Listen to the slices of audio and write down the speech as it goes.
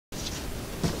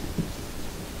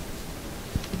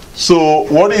So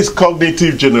what is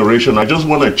cognitive generation? I just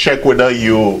want to check whether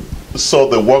you saw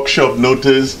the workshop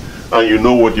notice and you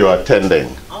know what you're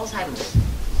attending. Alzheimer's.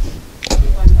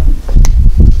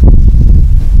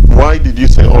 Why did you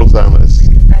say Alzheimer's?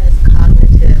 Because that is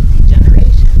cognitive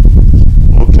degeneration.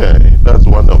 Okay, that's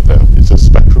one of them. It's a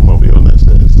spectrum of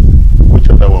illnesses. Which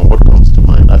other one? What comes to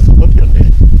mind? I forgot your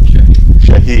name.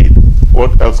 Shahid.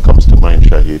 What else comes to mind,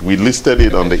 Shahid? We listed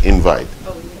it on the invite.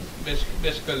 Oh, yeah.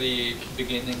 Basically,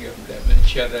 beginning of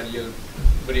dementia, that your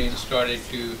brain started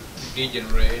to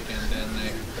degenerate and then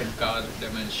it can cause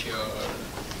dementia.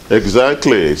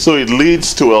 Exactly. So it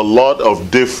leads to a lot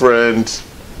of different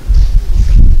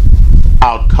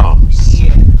outcomes.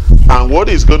 Yeah. And what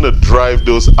is going to drive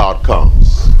those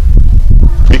outcomes?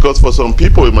 Because for some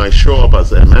people it might show up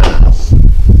as MS.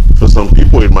 For some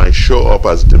people it might show up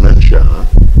as dementia.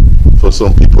 For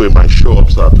some people it might show up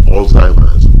as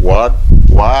Alzheimer's.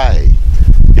 Why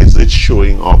is it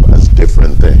showing up as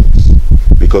different things?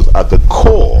 Because at the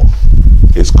core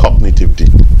is cognitive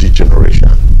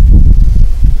degeneration.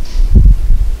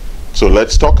 So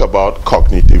let's talk about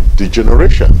cognitive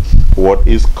degeneration. What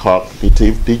is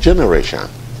cognitive degeneration?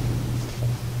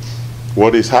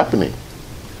 What is happening?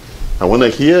 I want to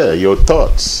hear your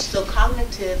thoughts. So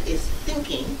cognitive is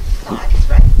thinking thoughts,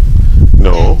 right?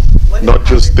 No, not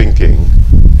just thinking.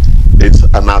 It's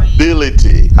an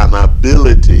ability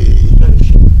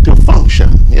to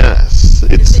function. Yes,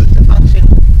 it's to function.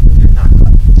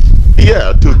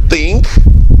 yeah, to think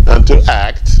and to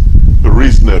act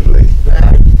reasonably.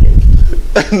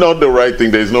 Not the right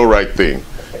thing. There's no right thing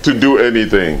to do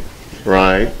anything,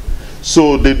 right?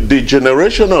 So the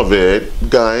degeneration of it,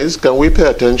 guys, can we pay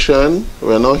attention?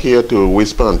 We're not here to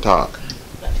whisper and talk.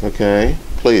 Okay?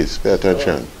 Please pay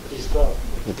attention.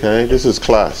 Okay? This is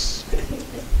class.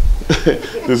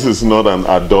 This is not an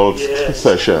adult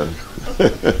session.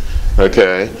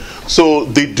 Okay? So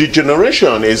the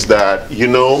degeneration is that, you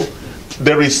know,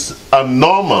 there is a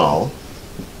normal,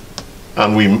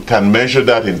 and we can measure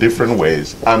that in different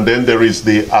ways, and then there is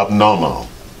the abnormal.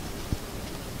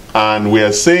 And we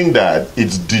are saying that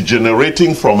it's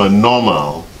degenerating from a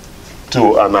normal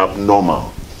to an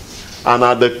abnormal. And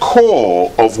at the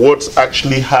core of what's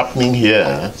actually happening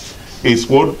here is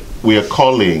what we are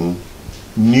calling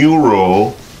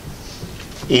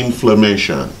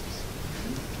neuroinflammation.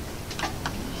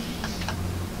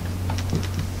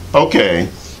 Okay,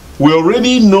 we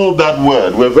already know that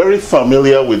word. We're very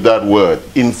familiar with that word,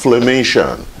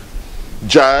 inflammation.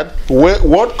 Jad,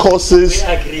 what causes... We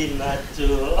agree not to...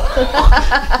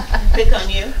 Pick on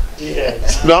you?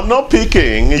 Yes. No, I'm not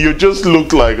picking. You just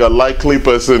look like a likely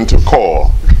person to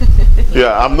call.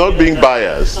 Yeah, I'm not being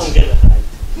biased.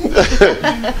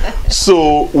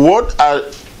 So what are...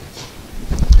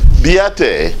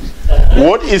 Biate,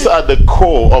 what is at the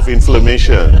core of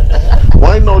inflammation?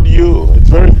 Why not you? It's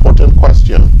a very important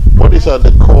question. What is at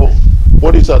the core?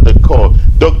 What is at the core?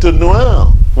 Dr.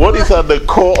 Noel, what is at the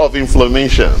core of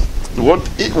inflammation?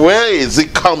 Where is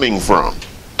it coming from?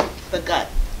 The gut.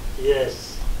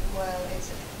 Yes. Well,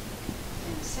 it's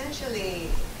essentially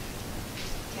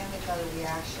chemical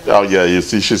reaction. Oh yeah, you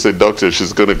see, she's a doctor.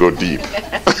 She's going to go deep.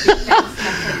 Okay.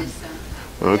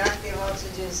 Reactive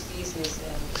oxygen species.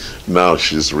 Now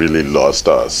she's really lost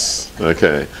us.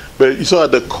 Okay. But so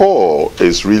at the core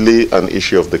is really an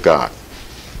issue of the gut.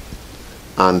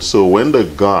 And so when the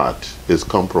gut is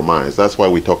compromised, that's why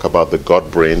we talk about the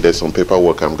gut-brain. There's some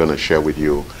paperwork I'm going to share with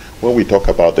you. When we talk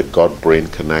about the gut-brain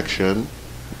connection,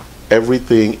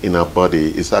 everything in our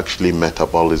body is actually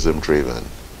metabolism-driven,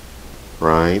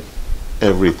 right?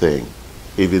 Everything.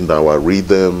 Even our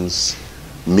rhythms,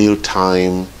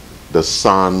 mealtime, the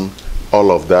sun, all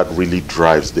of that really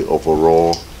drives the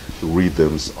overall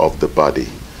rhythms of the body.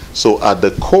 So at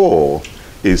the core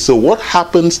is, so what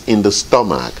happens in the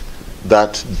stomach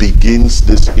that begins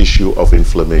this issue of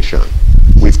inflammation?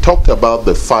 We've talked about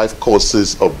the 5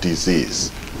 causes of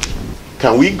disease.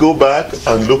 Can we go back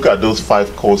and look at those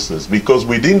 5 causes? Because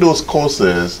within those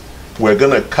causes, we're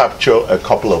going to capture a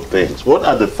couple of things. What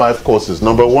are the 5 causes?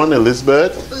 Number 1,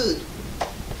 Elizabeth? Food.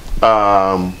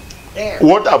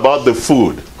 What about the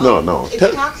food? No.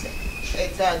 It's toxic.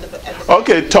 It's,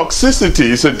 okay,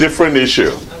 toxicity is a different issue.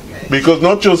 Okay. Because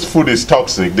not just food is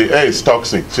toxic, the air is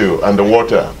toxic too, and the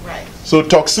water. Right. So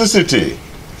toxicity.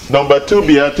 Number 2,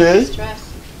 Beate? Stress.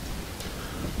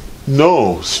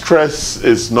 No, stress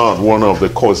is not one of the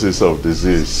causes of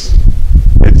disease.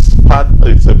 It's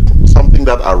something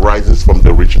that arises from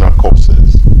the original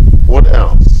causes. What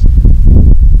else?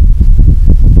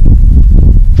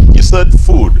 You said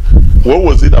food. What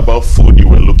was it about food you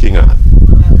were looking at? Well,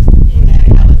 I was looking at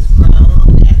how it's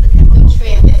grown and the chemical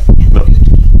nutrients.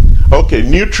 Okay,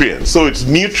 nutrients. So it's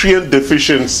nutrient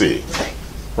deficiency,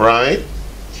 right?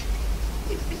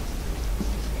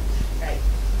 Right.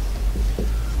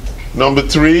 Number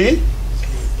 3.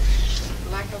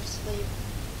 Lack of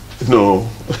sleep. No.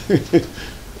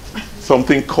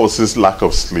 Something causes lack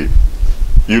of sleep.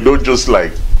 You don't just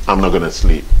like, I'm not going to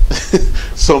sleep.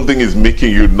 Something is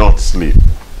making you not sleep.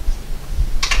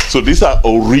 So these are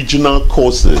original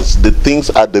causes, the things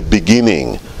at the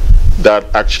beginning that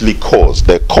actually cause.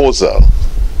 They're causal.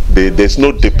 There's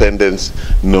no dependence.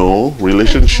 No,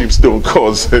 relationships don't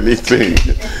cause anything.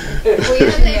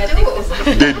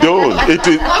 They don't. It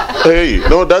is, hey,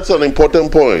 no, that's an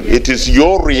important point. It is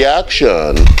your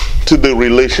reaction to the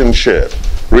relationship.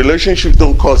 Relationships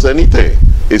don't cause anything.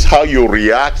 It's how you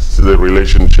react to the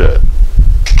relationship.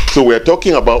 So we're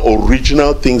talking about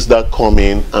original things that come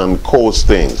in and cause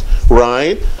things,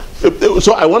 right?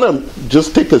 So I want to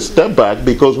just take a step back,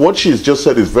 because what she's just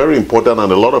said is very important,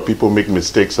 and a lot of people make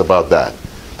mistakes about that.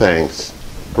 Thanks.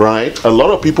 Right? A lot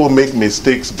of people make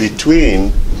mistakes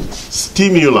between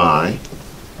stimuli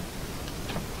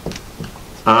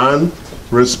and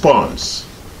response.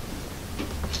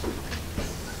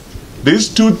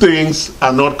 These two things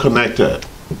are not connected.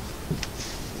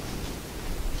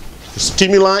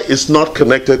 Stimuli is not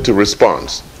connected to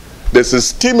response. There's a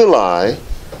stimuli,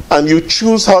 and you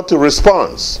choose how to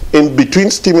respond. In between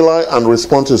stimuli and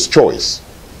response is choice.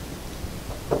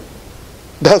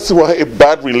 That's why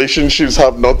bad relationships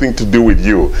have nothing to do with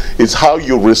you. It's how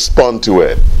you respond to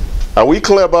it. Are we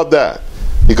clear about that?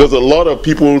 Because a lot of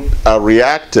people are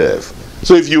reactive.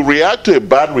 So if you react to a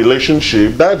bad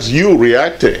relationship, that's you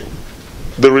reacting.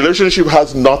 The relationship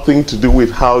has nothing to do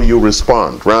with how you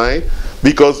respond, right?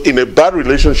 Because in a bad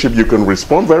relationship, you can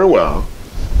respond very well,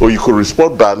 or you could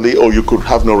respond badly, or you could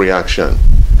have no reaction.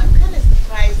 I'm kind of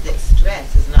surprised that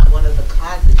stress is not one of the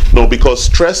causes. No, because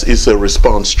stress is a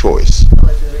response choice. Oh,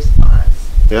 it's a response.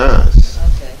 Yes.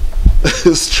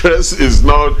 Okay. Stress is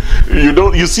not,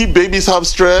 you see babies have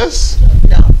stress?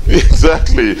 No.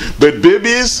 Exactly. But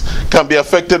babies can be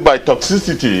affected by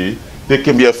toxicity. They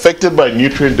can be affected by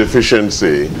nutrient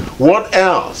deficiency. What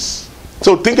else?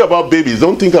 So think about babies.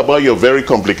 Don't think about your very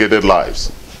complicated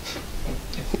lives.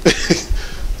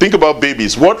 Think about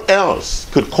babies. What else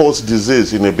could cause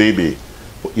disease in a baby?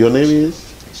 Your name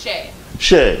is? Shay.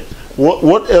 Shay.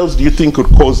 What else do you think could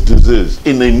cause disease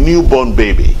in a newborn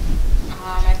baby?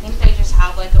 I think they just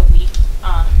have like a weak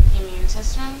immune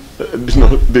system.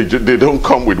 No, they don't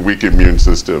come with weak immune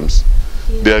systems.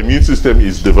 Their immune system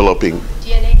is developing.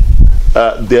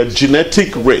 DNA. Their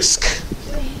genetic risk.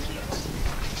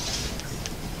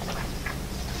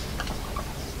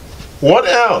 What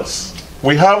else?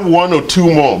 We have 1 or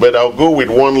 2 more, but I'll go with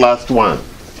one last one.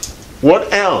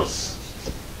 What else?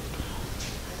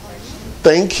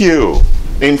 Thank you.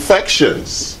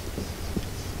 Infections.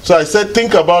 So I said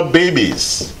think about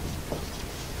babies.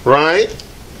 Right?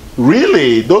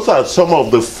 Really, those are some of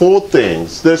the 4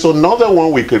 things. There's another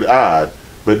one we could add,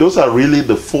 but those are really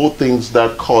the 4 things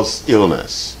that cause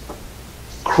illness.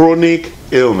 Chronic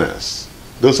illness.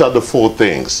 Those are the 4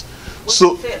 things. What's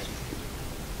So the 5th?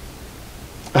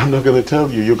 I'm not going to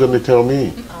tell you. You're going to tell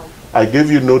me. Oh. I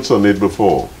gave you notes on it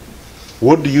before.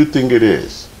 What do you think it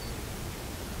is?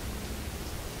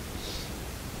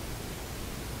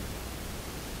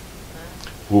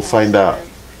 We'll find out.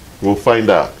 We'll find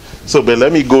out. So, but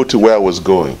let me go to where I was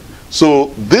going. So,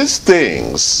 these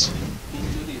things.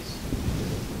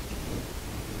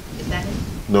 Is that it?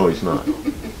 No, it's not.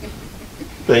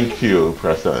 Thank you,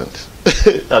 Prasant.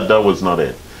 That was not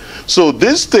it. So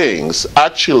these things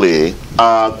actually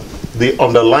are the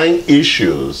underlying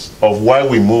issues of why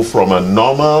we move from a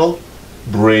normal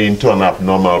brain to an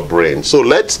abnormal brain. So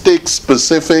let's take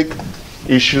specific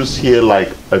issues here like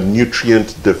a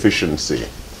nutrient deficiency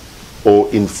or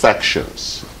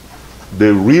infections.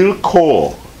 The real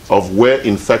core of where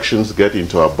infections get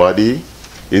into our body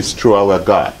is through our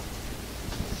gut.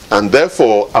 And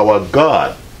therefore our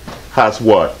gut has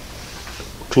what?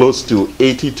 Close to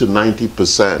 80 to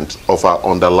 90% of our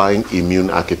underlying immune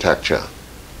architecture,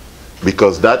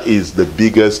 because that is the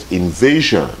biggest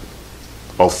invasion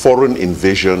of foreign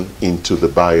invasion into the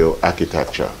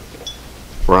bioarchitecture,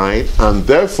 right? And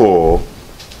therefore,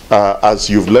 as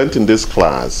you've learned in this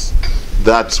class,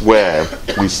 that's where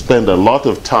we spend a lot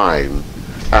of time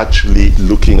actually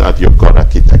looking at your gut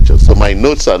architecture. So my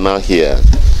notes are now here.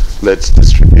 Let's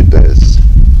distribute this.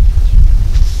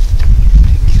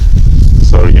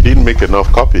 Sorry, you didn't make enough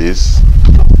copies.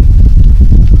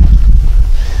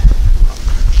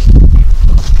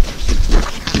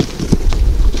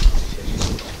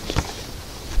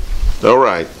 All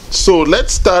right, so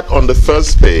let's start on the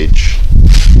first page.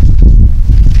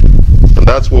 And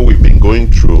that's what we've been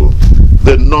going through.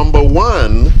 The number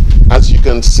one, as you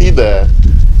can see there,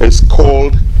 is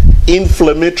called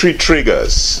inflammatory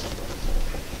triggers.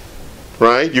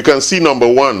 Right? You can see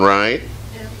number one, right?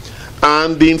 Yeah.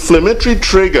 And the inflammatory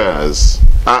triggers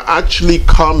are actually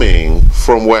coming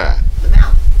from where? The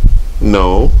mouth.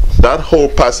 No, that whole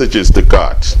passage is the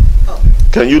gut. Oh.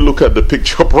 Can you look at the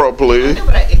picture properly? No,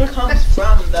 but it comes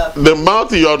from the... The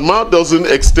mouth, your mouth doesn't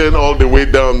extend all the way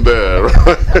down there.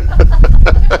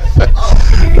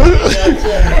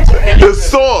 The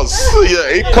source, yeah,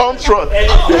 it comes from...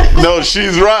 No,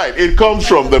 she's right. It comes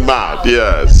from the mouth,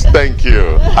 yes. Thank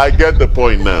you. I get the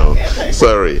point now.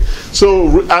 Sorry.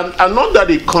 So, and not that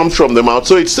it comes from the mouth.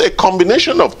 So it's a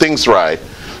combination of things, right?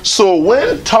 So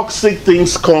when toxic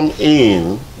things come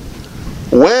in,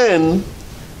 when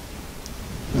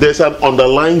there's an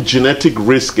underlying genetic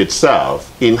risk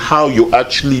itself in how you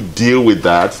actually deal with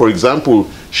that. For example,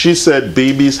 she said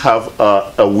babies have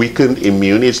a weakened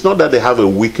immune. It's not that they have a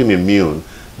weakened immune.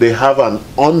 They have an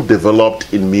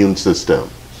undeveloped immune system,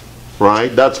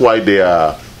 right? That's why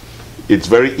it's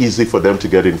very easy for them to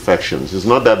get infections. It's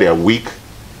not that they are weak,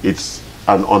 it's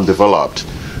an undeveloped.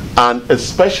 And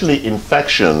especially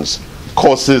infections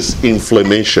causes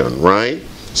inflammation, right?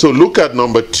 So look at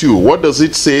number 2. What does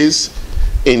it say?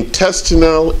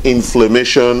 Intestinal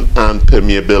inflammation and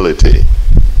permeability.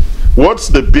 What's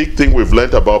the big thing we've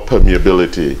learned about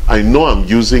permeability? I know I'm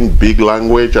using big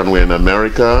language and we're in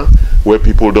America where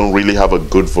people don't really have a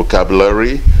good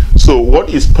vocabulary. So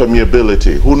what is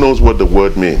permeability? Who knows what the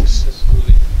word means?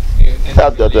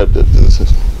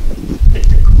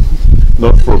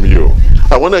 Not from you.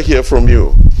 I want to hear from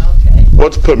you. Okay.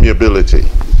 What's permeability?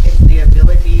 It's the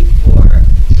ability for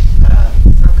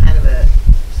some kind of a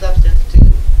substance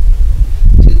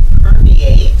to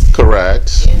permeate.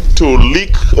 Correct. To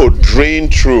leak or drain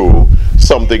through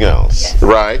something else, Yes.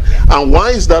 right? And why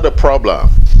is that a problem?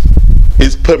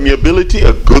 Is permeability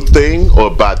a good thing or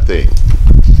a bad thing?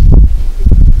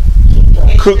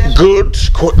 Good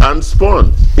and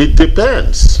spawn. It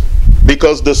depends.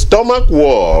 Because the stomach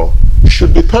wall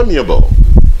should be permeable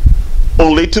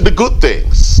only to the good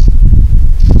things,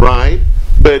 right?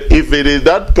 But if it is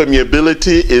that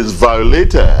permeability is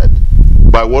violated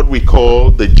by what we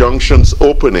call the junctions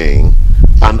opening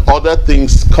and other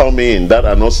things come in that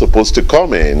are not supposed to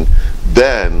come in,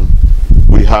 then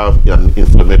we have an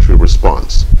inflammatory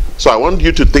response. So I want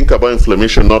you to think about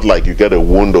inflammation not like you get a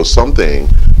wound or something,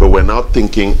 but we're now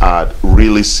thinking at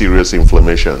really serious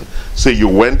inflammation. Say you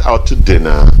went out to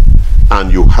dinner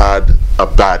and you had a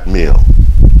bad meal.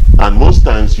 And most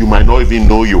times you might not even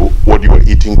know what you were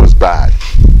eating was bad.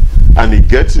 And it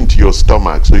gets into your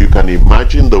stomach, so you can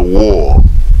imagine the war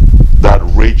that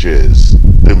rages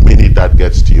the minute that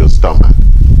gets to your stomach,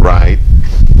 right?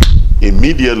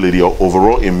 Immediately your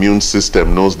overall immune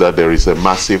system knows that there is a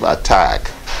massive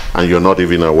attack and you're not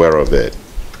even aware of it,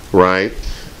 right?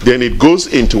 Then it goes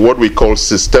into what we call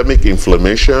systemic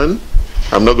inflammation.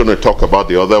 I'm not going to talk about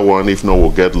the other one, if not we'll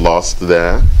get lost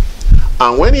there.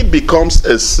 And when it becomes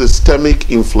a systemic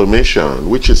inflammation,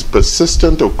 which is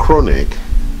persistent or chronic,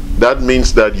 that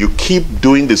means that you keep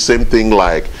doing the same thing,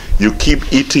 like you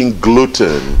keep eating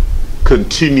gluten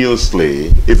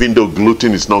continuously, even though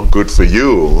gluten is not good for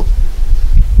you,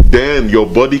 then your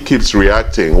body keeps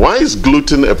reacting. Why is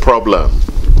gluten a problem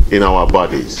in our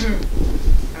bodies?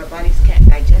 Our bodies can't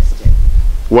digest it.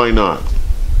 Why not?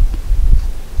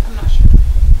 I'm not sure.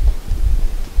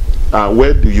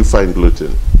 Where do you find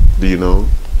gluten? Do you know?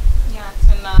 Yeah, it's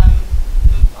in a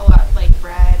lot like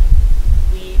bread,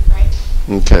 wheat, right?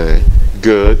 Okay,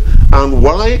 good. And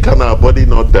why can our body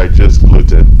not digest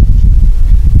gluten?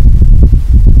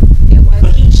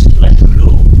 It's like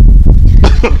glue.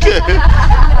 Okay,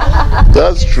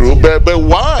 that's true. But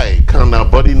why can our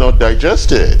body not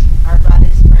digest it? Our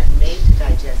bodies weren't made to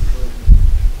digest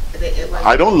gluten.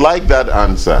 I don't like that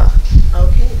answer.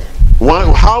 Okay then. Why,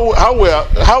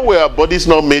 how were our bodies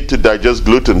not made to digest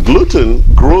gluten? Gluten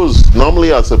grows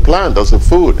normally as a plant, as a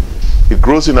food. It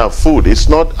grows in our food. It's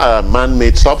not a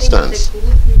man-made substance. The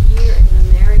gluten here in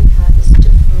America is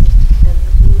different than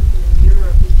the gluten in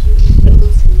Europe. If you eat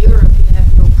noodles in Europe, you have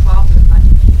no problem. But if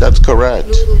you That's correct.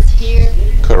 noodles here,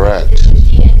 Correct. the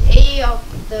DNA of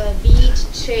the meat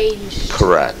changed.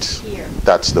 Correct. Here.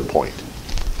 That's the point.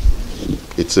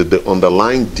 It's the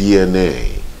underlying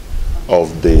DNA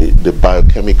of the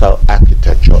biochemical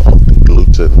architecture of the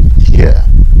gluten here.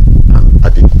 And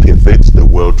as it pervades the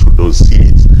world through those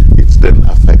seeds, it's then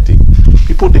affecting.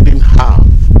 People didn't have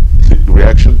the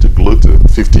reaction to gluten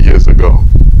 50 years ago.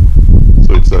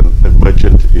 So it's an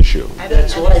emergent issue.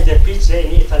 That's why the pizza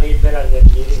in Italy is better than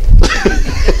here.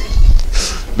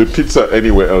 The pizza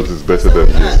anywhere else is better than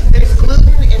here. There's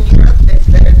gluten in Europe that's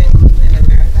better than gluten in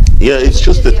America. Yeah, it's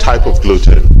just the type of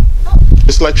gluten.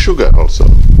 It's like sugar also.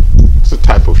 It's a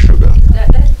type of sugar.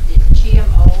 That's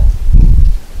GMO.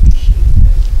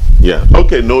 Yeah.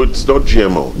 Okay, no, it's not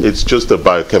GMO. It's just a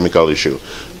biochemical issue.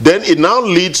 Then it now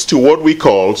leads to what we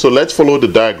call, so let's follow the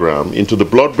diagram, into the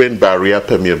blood-brain barrier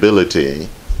permeability.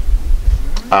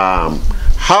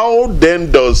 How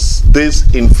then does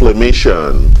this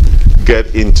inflammation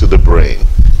get into the brain?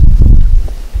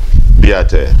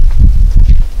 Beate.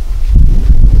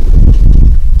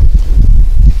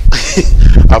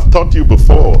 I've taught you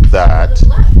before that,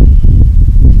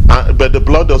 but the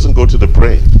blood doesn't go to the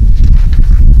brain.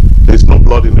 There's no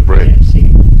blood in the brain.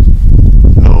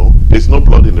 No, there's no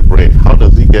blood in the brain. How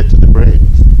does it get to the brain?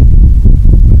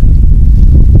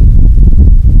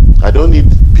 I don't need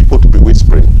people to be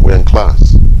whispering. We're in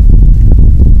class.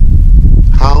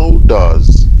 How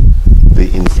does the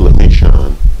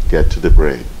inflammation get to the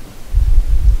brain?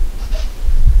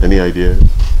 Any idea?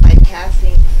 By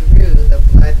passing through the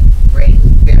blood-brain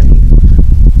barrier.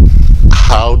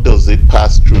 How does it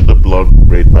pass through the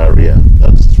blood-brain barrier?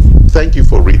 Thank you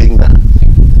for reading that.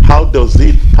 How does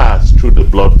it pass through the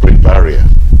blood-brain barrier?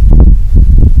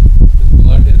 The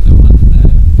blood is the one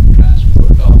that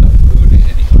transports all the food,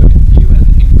 even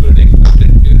including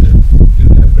gluten to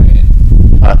the brain.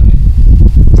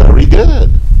 Very good.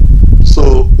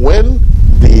 So when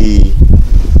the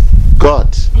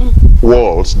gut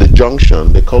walls, the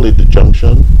junction, they call it the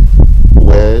junction,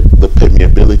 where the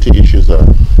permeability issues are,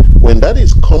 when that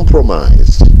is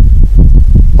compromised,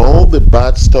 all the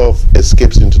bad stuff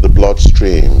escapes into the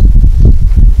bloodstream,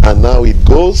 and now it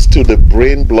goes to the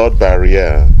brain blood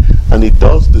barrier, and it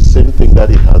does the same thing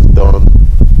that it has done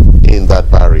in that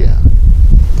barrier.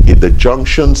 If the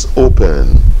junctions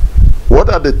open, what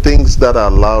are the things that are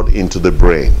allowed into the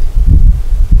brain?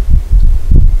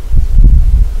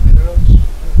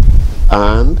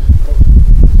 And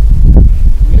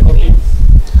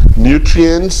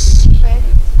nutrients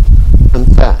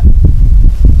and fat,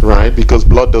 right? Because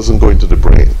blood doesn't go into the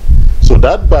brain. So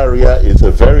that barrier is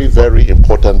a very, very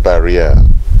important barrier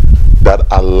that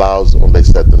allows only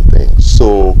certain things.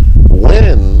 So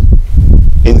when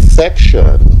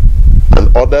infection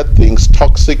and other things,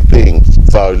 toxic things,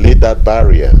 violate that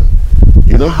barrier,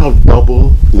 you now have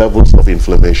double levels of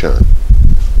inflammation.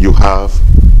 You have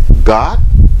gut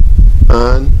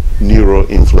and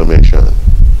neuroinflammation.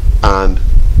 And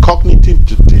cognitive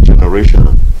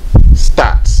degeneration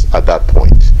starts at that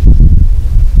point.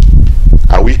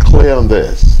 Are we clear on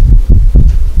this?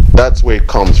 That's where it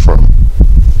comes from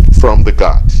the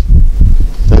gut.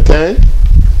 Okay?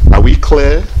 Are we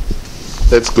clear?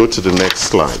 Let's go to the next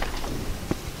slide.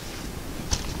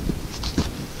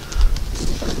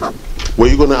 Were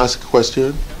you going to ask a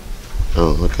question?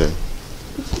 Oh, okay.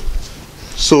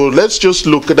 So let's just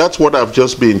look, that's what I've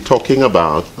just been talking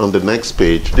about on the next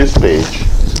page, this page.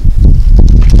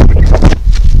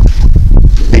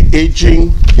 The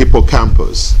aging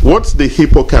hippocampus. What's the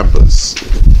hippocampus?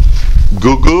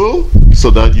 Google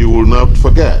so that you will not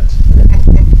forget.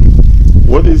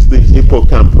 What is the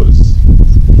hippocampus?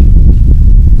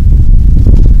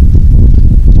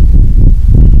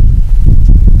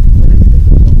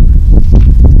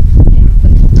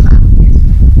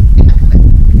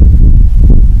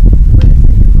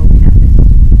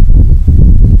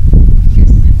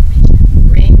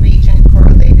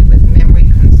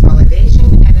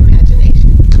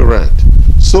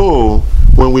 So,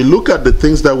 when we look at the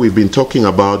things that we've been talking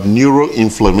about,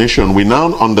 neuroinflammation, we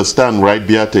now understand, right,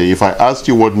 Beate? If I asked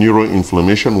you what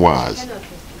neuroinflammation was.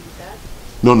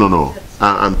 No. No.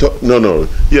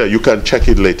 Yeah, you can check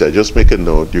it later. Just make a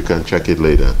note. You can check it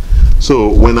later. So,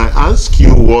 when I ask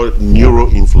you what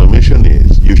neuroinflammation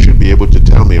is, you should be able to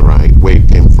tell me, right, where it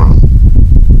came from.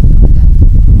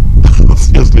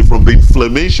 Obviously, from the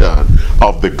inflammation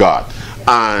of the gut.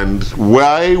 And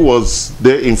why was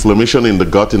there inflammation in the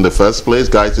gut in the first place?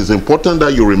 Guys, it's important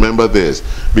that you remember this,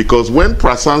 because when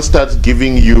Prasan starts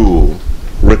giving you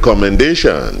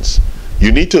recommendations,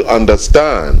 you need to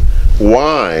understand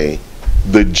why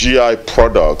the GI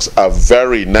products are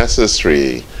very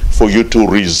necessary for you to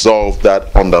resolve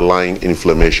that underlying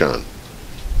inflammation.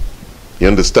 You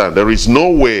understand? There is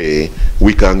no way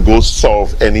we can go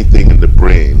solve anything in the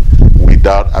brain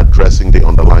without addressing the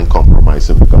underlying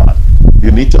compromise in the gut. You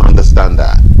need to understand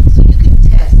that. So you can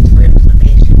test for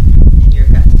inflammation in your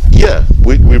gut? Yeah,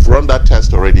 we've run that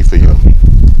test already for you.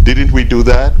 Didn't we do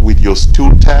that with your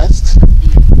stool test?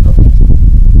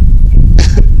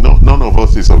 No, none of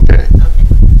us is okay.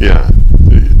 Yeah.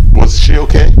 Was she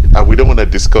okay? We don't want to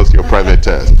discuss your private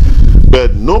test.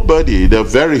 But nobody, there are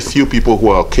very few people who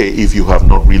are okay if you have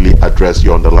not really addressed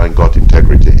your underlying gut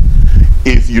integrity.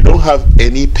 If you don't have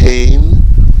any pain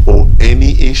or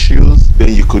any issues,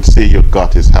 then you could say your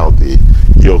gut is healthy.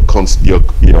 Your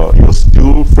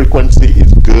stool frequency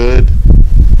is good.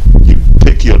 You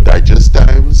take your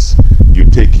digestimes, you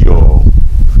take your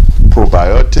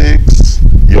probiotics,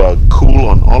 you are cool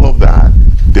on all of that,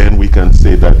 then we can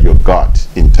say that your gut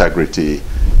integrity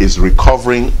is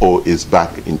recovering or is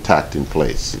back intact in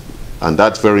place. And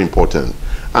that's very important.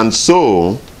 And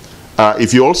so,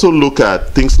 if you also look at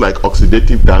things like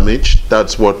oxidative damage,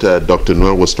 that's what Dr.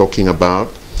 Noel was talking about,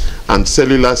 and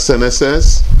cellular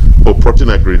senescence or protein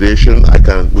aggregation,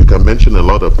 we can mention a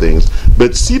lot of things.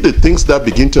 But see the things that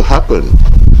begin to happen.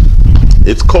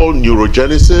 It's called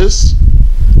neurogenesis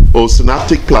or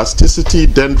synaptic plasticity,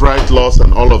 dendrite loss,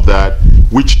 and all of that,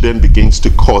 which then begins to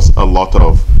cause a lot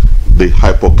of the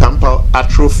hippocampal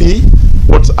atrophy.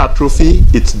 What's atrophy?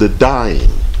 It's the dying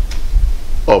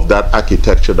of that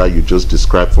architecture that you just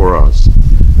described for us.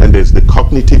 And there's the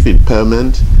cognitive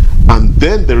impairment, and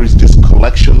then there is this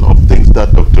collection of things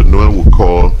that Dr. Noel would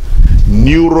call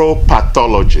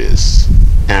neuropathologies: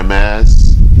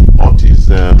 MS,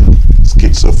 autism,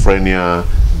 schizophrenia,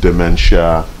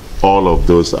 dementia. All of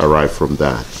those arrive from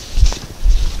that.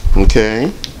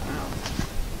 Okay?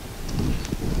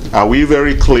 Are we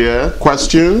very clear?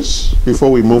 Questions before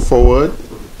we move forward?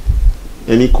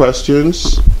 Any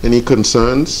questions? Any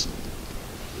concerns?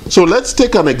 So let's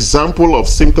take an example of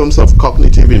symptoms of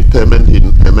cognitive impairment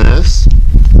in MS.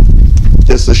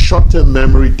 There's a short-term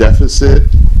memory deficit.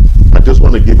 I just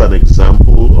want to give an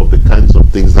example of the kinds of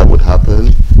things that would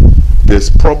happen. There's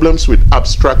problems with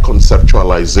abstract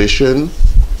conceptualization.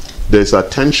 There's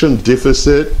attention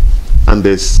deficit, and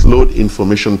there's slowed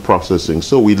information processing.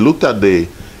 So we looked at the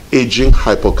aging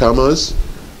hippocampus,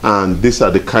 and these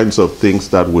are the kinds of things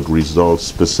that would result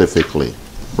specifically,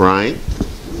 right?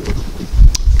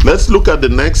 Let's look at the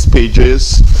next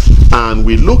pages, and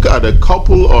we look at a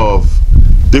couple of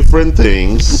different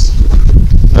things.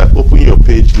 Open your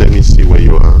page, let me see where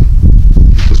you are.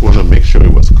 Just want to make sure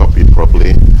it was copied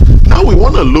properly. Now we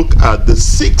want to look at the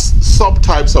 6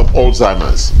 subtypes of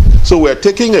Alzheimer's. So we're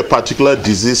taking a particular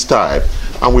disease type,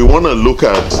 and we want to look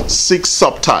at 6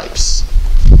 subtypes,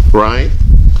 right?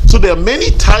 So there are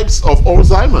many types of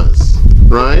Alzheimer's,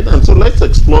 right? And so let's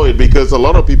explore it, because a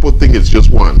lot of people think it's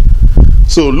just one.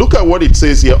 So look at what it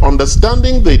says here.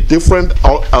 Understanding the different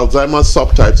Alzheimer's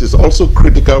subtypes is also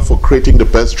critical for creating the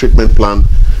best treatment plan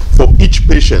for each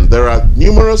patient. There are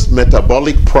numerous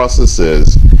metabolic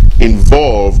processes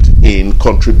involved in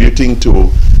contributing to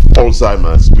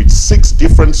Alzheimer's, with 6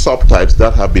 different subtypes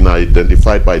that have been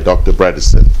identified by Dr.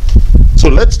 Bredesen. So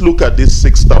let's look at these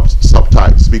 6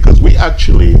 subtypes, because we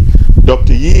actually,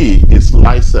 Dr. Yee is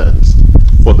licensed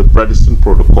for the Bredesen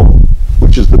protocol,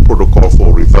 which is the protocol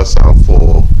for reversal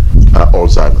for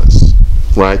Alzheimer's,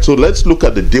 right? So let's look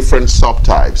at the different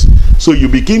subtypes. So you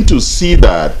begin to see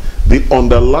that the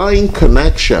underlying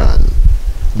connection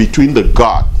between the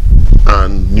gut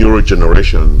and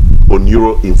neurodegeneration or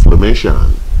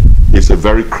neuroinflammation is a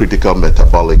very critical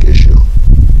metabolic issue,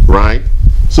 right?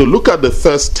 So look at the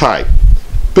first type.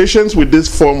 Patients with this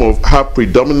form have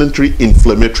predominantly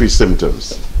inflammatory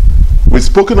symptoms. We've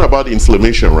spoken about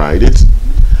inflammation, right? It's,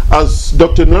 as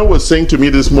Dr. Noel was saying to me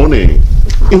this morning,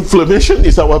 inflammation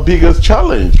is our biggest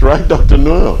challenge, right, Dr.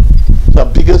 Noel? It's our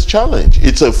biggest challenge.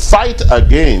 It's a fight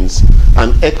against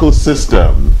an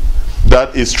ecosystem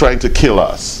that is trying to kill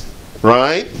us,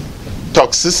 right?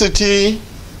 Toxicity,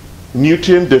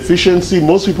 nutrient deficiency.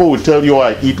 Most people will tell you,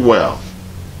 I eat well.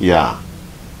 Yeah.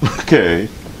 Okay.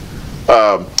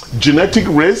 Genetic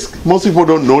risk. Most people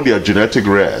don't know their genetic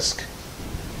risk.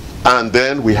 And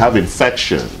then we have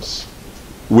infections,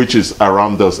 which is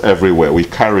around us everywhere. We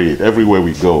carry it everywhere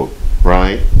we go,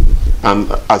 right?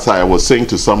 And as I was saying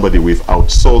to somebody, we've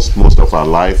outsourced most of our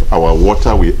life. Our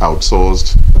water we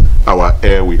outsourced, our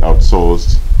air we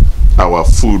outsourced, our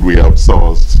food we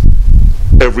outsourced.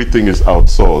 Everything is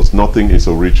outsourced. Nothing is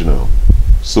original.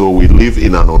 So we live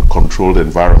in an uncontrolled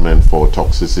environment for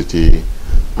toxicity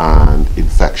and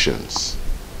infections.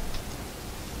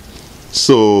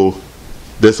 So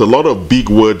there's a lot of big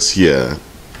words here,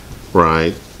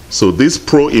 right? So these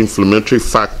pro-inflammatory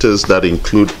factors that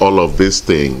include all of these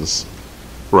things,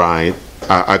 right,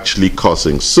 are actually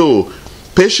causing. So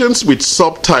patients with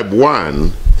subtype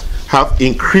 1 have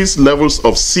increased levels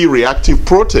of C-reactive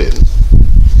protein,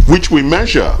 which we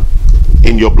measure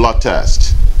in your blood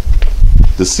test.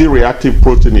 The C-reactive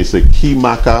protein is a key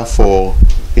marker for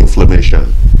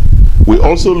inflammation. We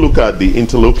also look at the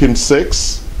interleukin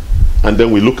 6, and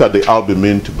then we look at the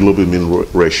albumin to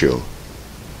globulin ratio.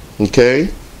 Okay?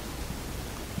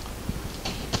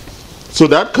 So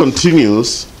that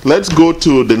continues. Let's go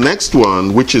to the next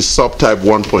one, which is subtype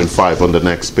 1.5 on the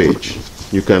next page.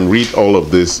 You can read all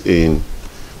of this in.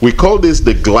 We call this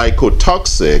the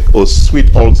glycotoxic or sweet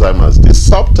Alzheimer's. This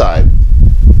subtype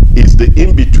is the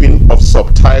in-between of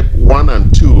subtype 1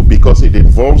 and 2 because it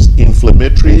involves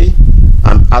inflammatory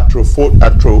and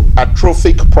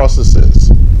atrophic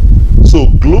processes. So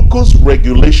glucose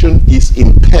regulation is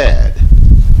impaired.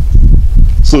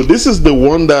 So this is the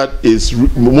one that is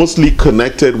mostly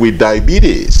connected with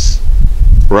diabetes,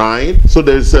 right? So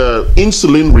there's an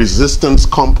insulin resistance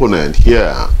component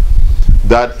here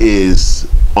that is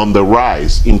on the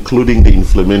rise, including the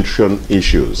inflammation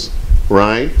issues,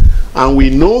 right? And we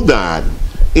know that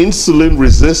insulin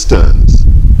resistance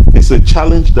is a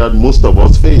challenge that most of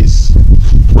us face,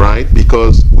 right?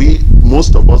 Because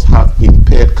most of us have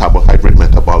impaired carbohydrate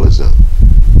metabolism.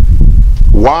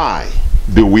 Why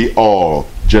do we all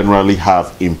generally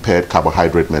have impaired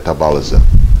carbohydrate metabolism?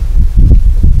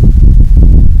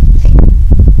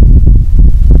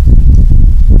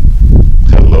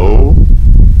 Hello?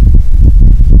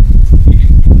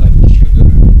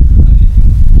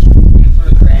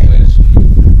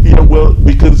 Yeah, well,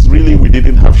 because really we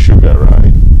didn't have sugar,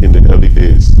 right? In the early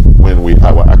days when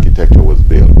our architecture was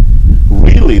built.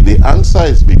 Really, the answer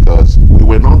is because we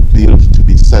were not built to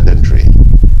be sedentary.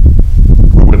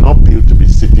 We were not built to be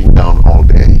sitting down all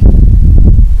day.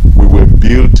 We were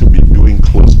built to be doing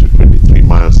close to 23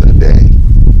 miles a day.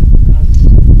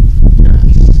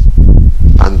 Yes.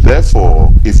 And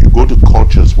therefore, if you go to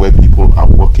cultures where people are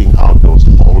working outdoors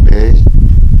all day,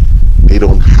 they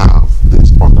don't have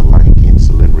this underlying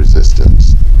insulin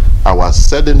resistance. Our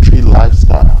sedentary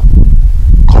lifestyle,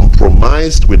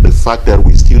 compromised with the fact that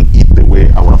we still eat the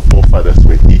way our forefathers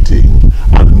were eating,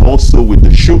 and more so with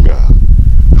the sugar,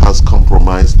 has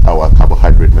compromised our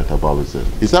carbohydrate metabolism.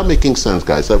 Is that making sense,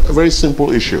 guys? A very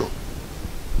simple issue.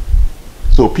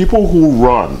 So people who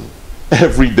run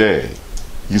every day,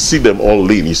 you see them all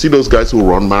lean. You see those guys who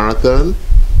run marathon?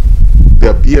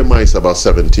 Their BMI is about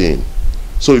 17.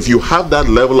 So if you have that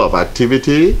level of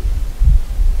activity,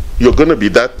 you're going to be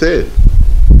that thin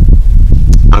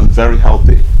and very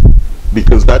healthy,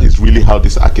 because that is really how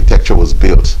this architecture was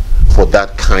built, for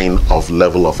that kind of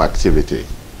level of activity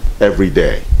every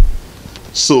day.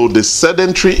 So the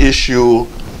sedentary issue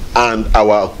and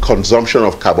our consumption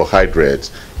of carbohydrates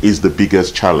is the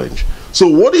biggest challenge. So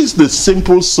what is the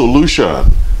simple solution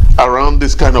around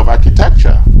this kind of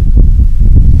architecture?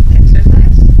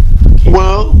 Exercise?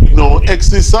 Well, you know,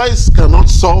 exercise cannot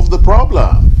solve the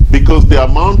problem because the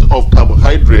amount of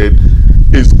carbohydrate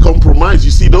is compromised.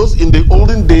 You see, those in the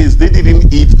olden days, they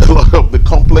didn't eat a lot of the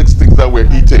complex things that we're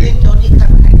eating. They don't eat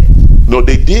carbohydrates. No,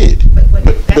 they did,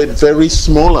 but that's very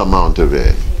small amount of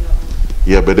it.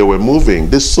 Yeah, but they were moving.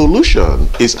 The solution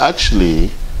is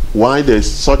actually why there's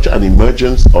such an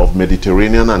emergence of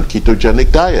Mediterranean and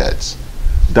ketogenic diets.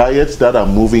 Diets that are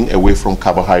moving away from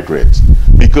carbohydrates.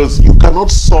 Because you cannot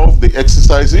solve the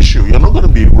exercise issue. You're not going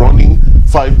to be running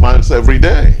 5 miles every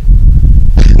day.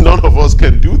 None of us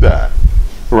can do that,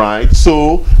 right?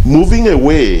 So moving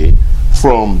away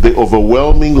from the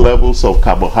overwhelming levels of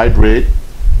carbohydrate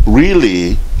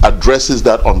really addresses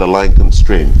that underlying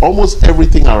constraint. Almost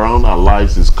everything around our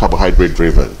lives is carbohydrate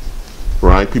driven,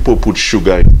 right? People put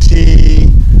sugar in tea,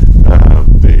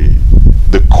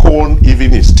 the corn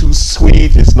even is too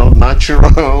sweet, it's not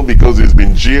natural because it's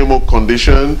been GMO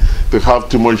conditioned to have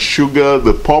too much sugar,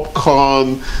 the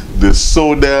popcorn, the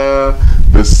soda,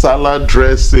 the salad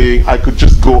dressing, I could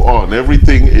just go on.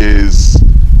 Everything is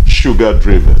sugar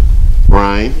driven,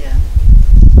 right? Yeah.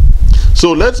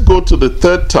 So let's go to the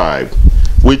third type,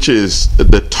 which is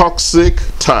the toxic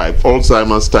type,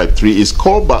 Alzheimer's type 3, is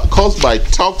caused by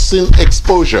toxin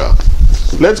exposure.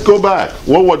 Let's go back.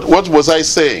 What was I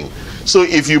saying? So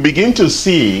if you begin to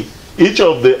see, each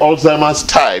of the Alzheimer's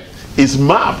type is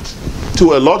mapped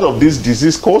to a lot of these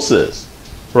disease causes,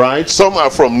 right? Some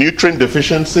are from nutrient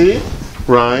deficiency,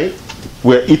 right?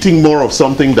 We're eating more of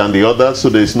something than the other, so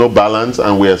there's no balance,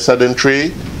 and we're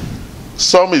sedentary.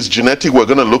 Some is genetic, we're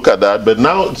going to look at that, but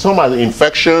now some are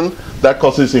infection that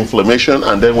causes inflammation,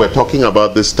 and then we're talking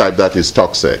about this type that is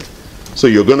toxic. So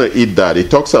you're going to eat that. It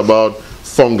talks about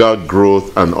fungal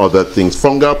growth and other things.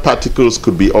 Fungal particles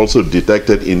could be also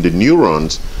detected in the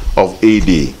neurons of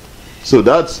AD. So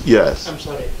that's, yes. I'm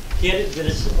sorry. Here there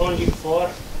is only 4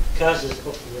 causes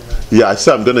of Yeah, I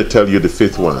said I'm going to tell you the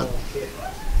 5th one. Okay.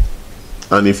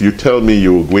 And if you tell me,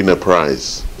 you will win a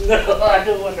prize. No, I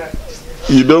don't want to.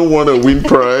 You don't want to win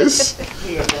prize?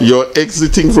 You're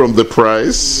exiting from the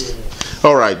prize?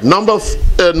 All right,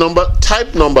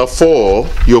 type number 4,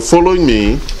 you're following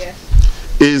me? Yeah.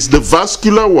 is the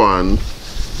vascular one.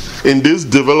 In this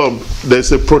development,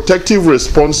 there's a protective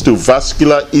response to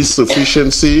vascular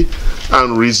insufficiency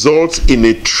and results in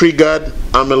a triggered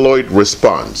amyloid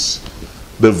response.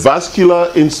 The vascular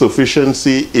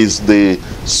insufficiency is the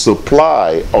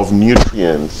supply of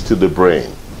nutrients to the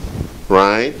brain,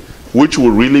 right? Which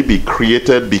will really be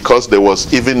created because there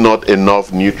was even not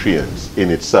enough nutrients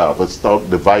in itself. It's not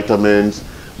the vitamins,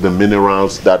 the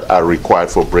minerals that are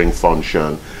required for brain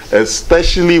function,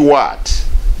 especially what?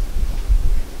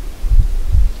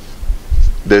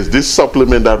 There's this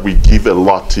supplement that we give a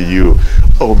lot to you,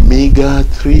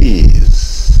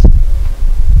 omega-3s,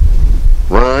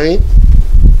 right?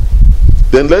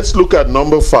 Then let's look at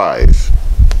number 5.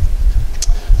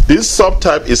 This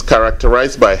subtype is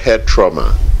characterized by head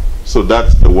trauma. So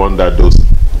that's the one that those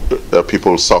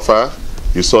people suffer.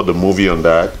 You saw the movie on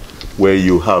that, where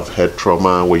you have head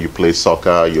trauma, where you play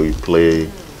soccer, you play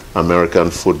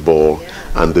American football,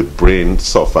 and the brain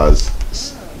suffers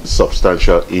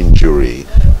substantial injury,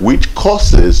 which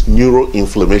causes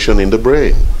neuroinflammation in the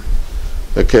brain.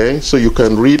 Okay, so you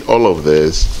can read all of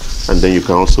this, and then you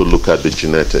can also look at the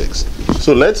genetics.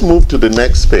 So let's move to the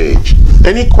next page.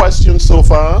 Any questions so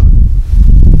far?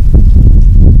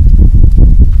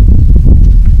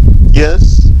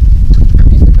 Yes? I'm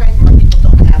just surprised more people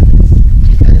don't have this.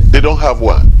 Because They don't have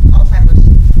what? Alzheimer's,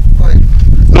 or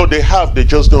No, they have, they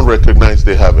just don't recognize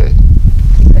they have it.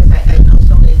 because I know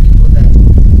so many people that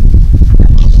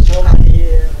So many,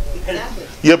 exactly.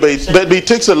 Yeah, but it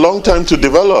takes a long time to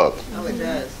develop. Oh, it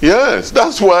does. Yes,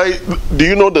 that's why. Do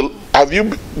you know do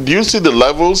you see the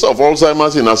levels of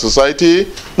Alzheimer's in our society?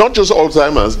 Not just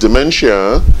Alzheimer's,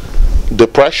 dementia,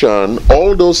 depression,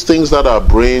 all those things that are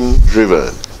brain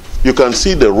driven. You can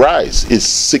see the rise is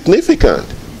significant.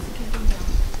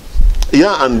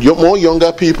 Yeah, and more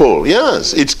younger people.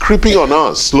 Yes, it's creeping on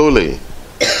us slowly.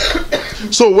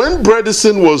 So when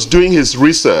Bredesen was doing his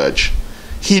research,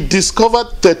 he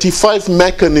discovered 35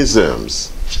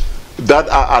 mechanisms that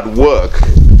are at work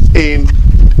in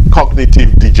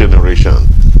cognitive degeneration.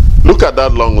 Look at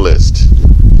that long list.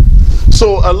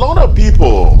 So a lot of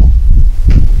people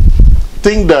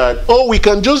think that, oh, we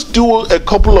can just do a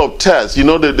couple of tests. You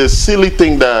know, the silly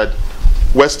thing that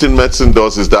Western medicine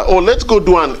does is that, oh, let's go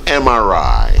do an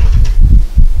MRI.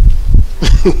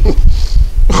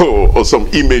 or some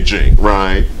imaging,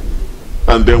 right?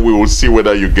 And then we will see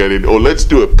whether you get it. Or let's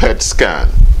do a PET scan.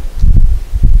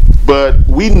 But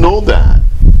we know that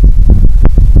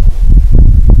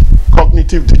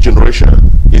cognitive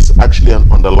degeneration is actually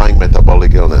an underlying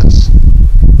metabolic illness.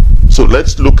 So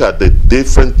let's look at the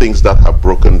different things that have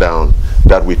broken down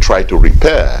that we try to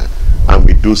repair and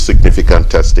we do significant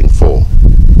testing for.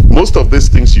 Most of these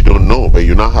things you don't know, but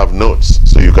you now have notes,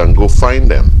 so you can go find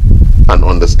them and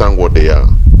understand what they are,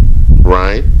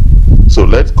 right? So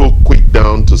let's go quick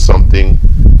down to something.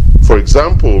 For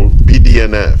example,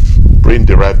 BDNF,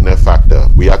 brain-derived nerve factor.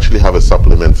 We actually have a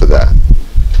supplement for that.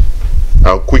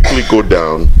 I'll quickly go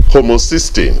down.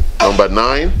 Homocysteine, number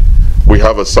 9, we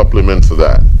have a supplement for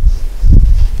that,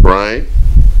 right?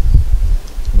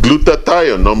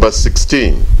 Glutathione, number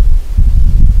 16.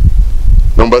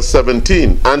 Number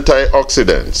 17,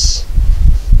 antioxidants,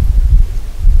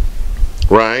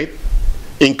 right?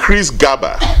 Increased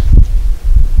GABA.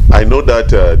 I know that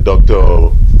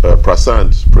Dr.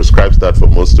 Prasant prescribes that for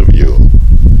most of you.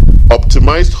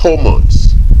 Optimized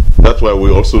hormones. That's why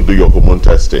we also do your hormone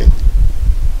testing,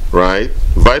 right?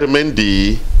 Vitamin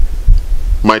D,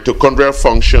 mitochondrial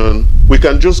function. We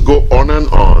can just go on and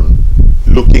on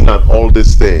looking at all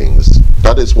these things.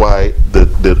 That is why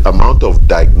the amount of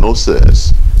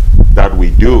diagnosis that we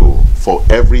do for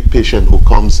every patient who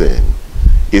comes in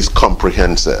is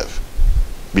comprehensive,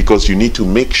 because you need to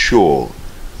make sure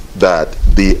that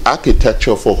the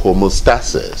architecture for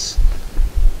homeostasis.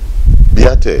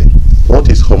 Beate, what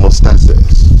is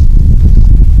homeostasis?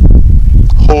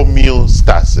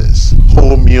 Homeostasis.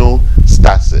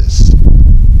 Homeostasis.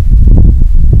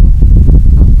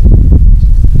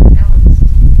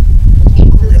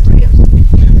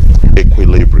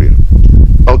 Equilibrium.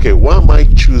 Okay, why am I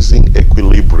choosing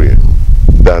equilibrium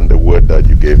than the word that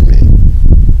you gave me?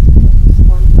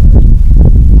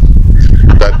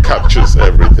 That captures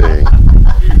everything.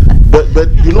 But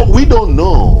you know, we don't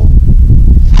know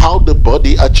how the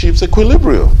body achieves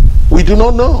equilibrium. We do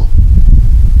not know.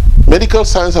 Medical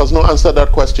science has not answered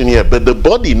that question yet, but the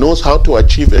body knows how to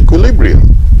achieve equilibrium.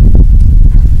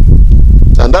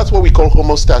 And that's what we call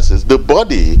homeostasis. The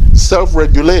body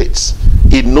self-regulates.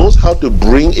 It knows how to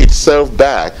bring itself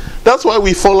back. That's why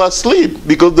we fall asleep,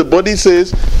 because the body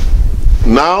says,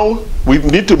 now we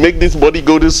need to make this body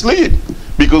go to sleep,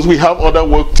 because we have other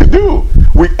work to do.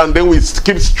 and then we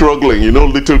keep struggling. You know,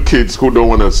 little kids who don't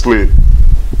want to sleep.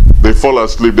 They fall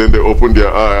asleep, then they open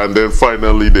their eye, and then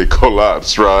finally they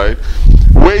collapse, right?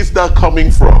 Where is that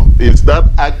coming from? Is that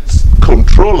act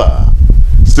controller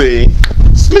saying,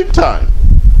 sleep time.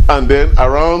 And then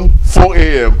around 4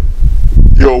 a.m.,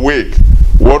 you're awake.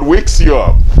 What wakes you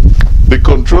up? The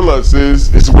controller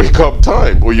says it's wake up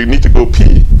time, or you need to go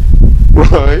pee,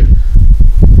 right?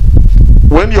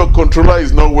 When your controller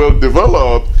is not well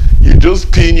developed, you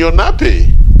just pee in your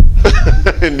nappy,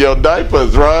 in your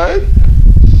diapers, right?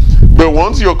 But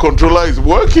once your controller is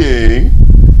working,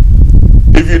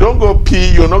 if you don't go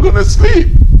pee, you're not going to sleep,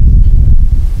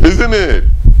 isn't it?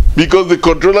 Because the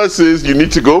controller says you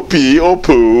need to go pee or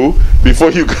poo before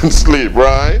you can sleep,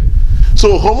 right?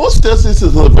 So homeostasis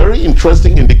is a very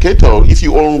interesting indicator if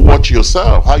you all watch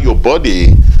yourself, how your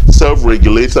body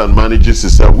self-regulates and manages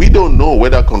itself. We don't know where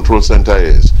that control center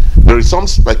is. There is some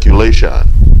speculation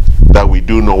that we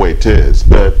do know where it is,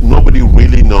 but nobody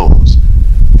really knows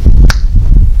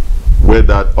where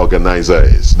that organizer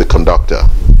is, the conductor,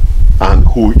 and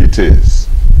who it is,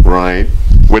 right?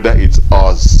 Whether it's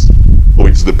us or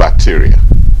it's the bacteria,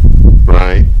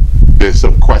 right? There's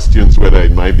some questions whether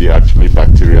it might be actually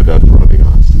bacteria that's running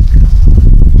us.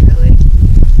 Really?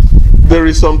 There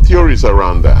is some theories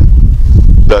around that,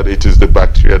 that it is the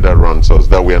bacteria that runs us,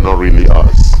 that we are not really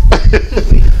us.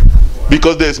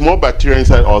 Because there's more bacteria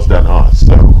inside us than us,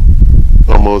 so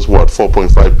almost what,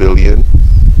 4.5 billion?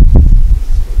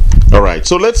 All right,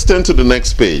 so let's turn to the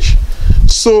next page.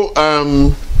 So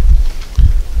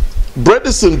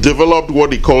Bredesen developed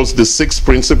what he calls the 6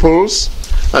 principles,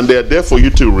 and they are there for you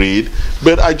to read.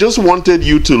 But I just wanted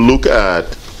you to look at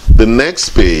the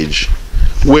next page,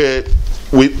 where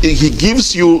he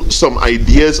gives you some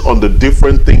ideas on the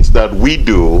different things that we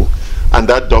do and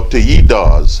that Dr. Yi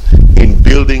does in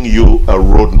building you a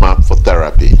roadmap for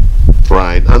therapy,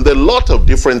 right? And there are a lot of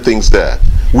different things there.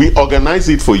 We organize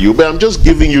it for you, but I'm just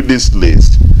giving you this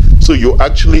list so you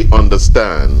actually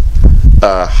understand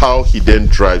how he then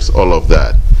drives all of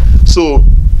that. So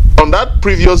on that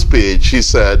previous page, he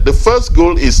said, the first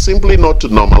goal is simply not to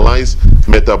normalize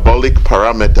metabolic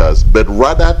parameters, but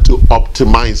rather to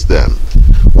optimize them.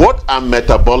 What are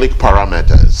metabolic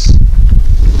parameters?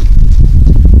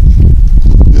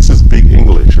 This is big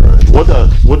English, right?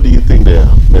 What do you think they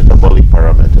are, metabolic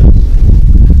parameters?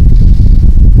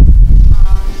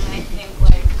 I think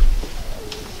like,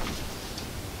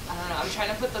 I don't know, I'm trying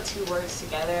to put the 2 words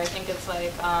together. I think it's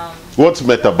like, What's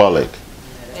metabolic?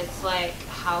 it's like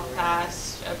how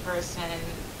fast a person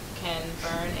can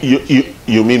burn energy.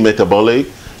 You mean metabolic?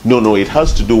 No, it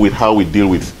has to do with how we deal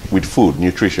with food,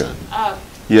 nutrition. Oh.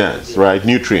 Yes, right,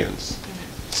 nutrients.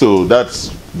 So that's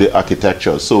the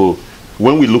architecture. So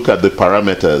when we look at the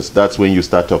parameters, that's when you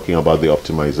start talking about the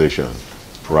optimization,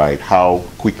 right? How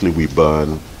quickly we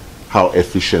burn, how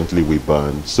efficiently we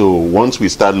burn. So once we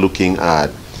start looking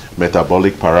at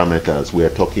metabolic parameters, we are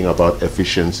talking about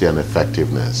efficiency and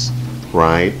effectiveness,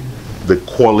 right? The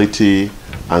quality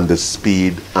and the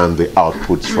speed and the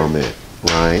outputs from it,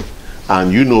 right?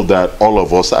 And you know that all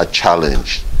of us are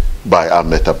challenged by our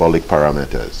metabolic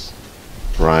parameters,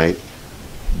 right?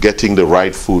 Getting the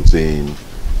right foods in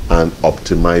and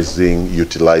optimizing,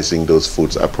 utilizing those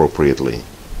foods appropriately,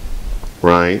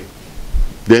 right?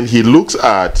 Then he looks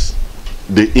at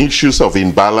the issues of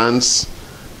imbalance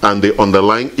and the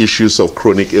underlying issues of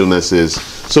chronic illnesses.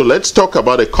 So let's talk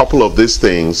about a couple of these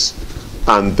things,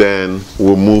 and then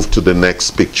we'll move to the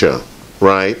next picture,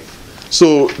 right?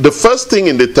 So the first thing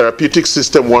in the therapeutic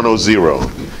system 100,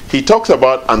 he talks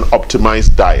about an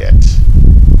optimized diet.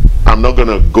 I'm not going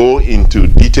to go into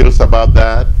details about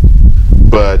that,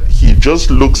 but he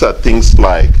just looks at things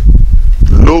like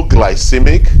low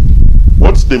glycemic.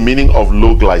 What's the meaning of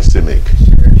low glycemic?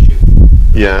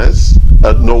 Yes.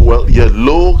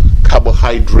 Low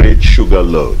carbohydrate sugar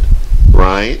load,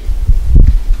 right?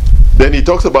 Then he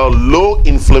talks about low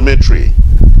inflammatory.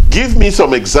 Give me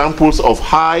some examples of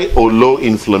high or low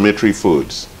inflammatory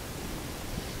foods.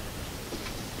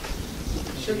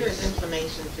 Sugar is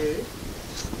inflammation food,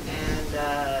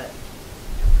 and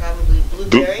probably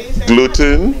blueberries.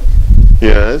 Gluten,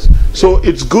 yes. So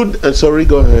it's good. Sorry,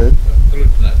 go ahead.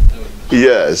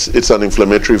 Yes, it's an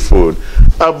inflammatory food.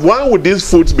 Why would these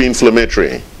foods be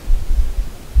inflammatory?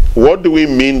 What do we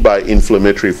mean by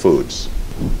inflammatory foods?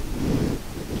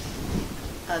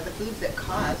 The foods that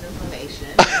cause inflammation.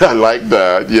 I like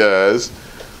that, yes.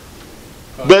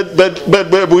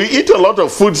 But we eat a lot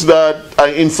of foods that are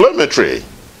inflammatory.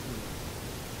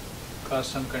 Cause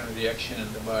some kind of reaction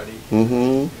in the body Mm-hmm.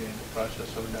 in the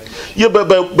process of digestion. Yeah,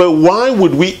 but why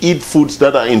would we eat foods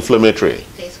that are inflammatory?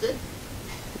 Tastes good.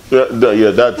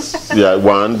 Yeah, that's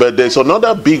one. But there's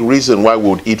another big reason why we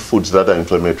would eat foods that are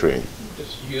inflammatory.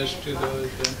 Just used to those.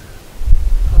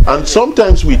 And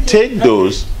sometimes we take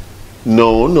those.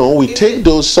 No, we take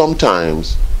those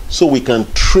sometimes so we can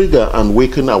trigger and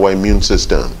waken our immune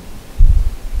system.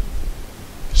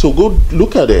 So go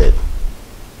look at it.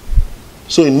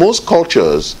 So in most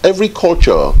cultures, every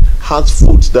culture has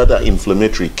foods that are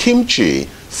inflammatory. Kimchi,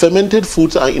 fermented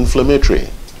foods are inflammatory.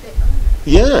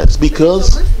 Yes,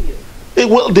 because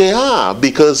they are,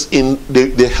 because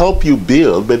they help you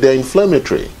build, but they're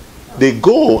inflammatory. They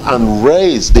go and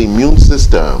raise the immune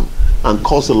system and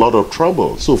cause a lot of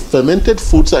trouble. So fermented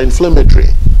foods are inflammatory,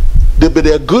 but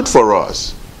they're good for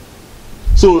us.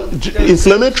 So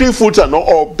inflammatory foods are not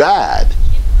all bad,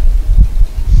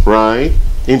 right?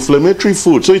 Inflammatory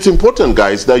food. So it's important,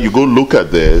 guys, that you go look at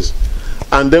this.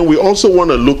 And then we also want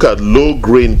to look at low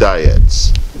grain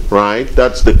diets, right?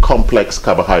 That's the complex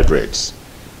carbohydrates,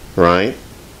 right?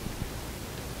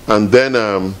 And then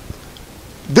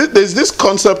there's this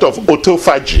concept of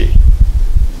autophagy.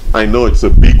 I know it's a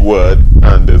big word,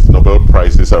 and there's Nobel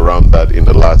Prizes around that in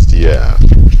the last year.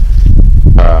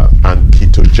 And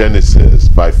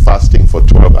ketogenesis, by fasting for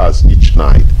 12 hours each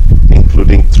night,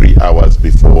 including 3 hours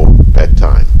before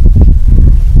bedtime.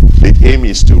 The aim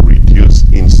is to reduce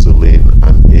insulin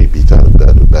and A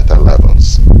beta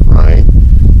levels, right?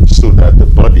 So that the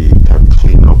body can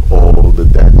clean up all the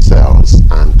dead cells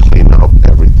and clean up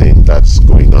everything that's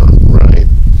going on, right?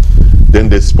 Then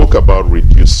they spoke about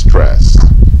reduced stress,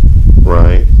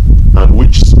 right? And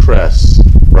which stress,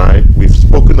 right? We've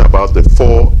spoken about the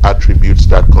 4 attributes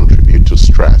that contribute to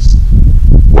stress.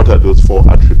 What are those 4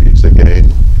 attributes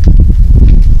again?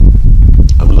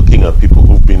 I'm looking at people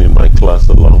who've been in my class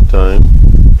a long time.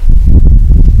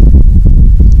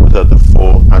 What are the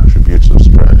 4 attributes of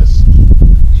stress?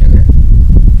 Sugar.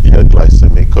 Yeah,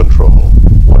 glycemic control.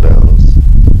 What else?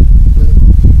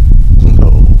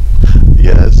 No.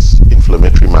 Yes,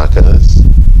 inflammatory markers.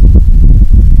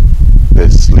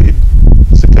 There's sleep,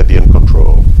 circadian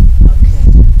control.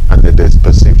 Okay. And then there's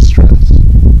perceived stress.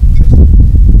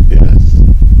 Yes.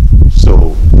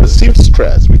 So perceived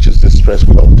stress, which is the stress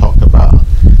we all talk about,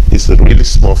 is a really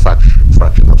small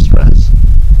fraction of stress.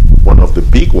 One of the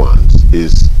big ones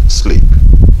is sleep.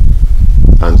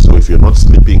 And so if you're not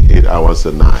sleeping 8 hours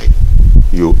a night,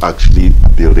 you actually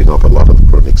are building up a lot of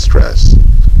chronic stress,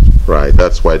 right?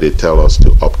 That's why they tell us to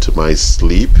optimize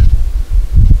sleep.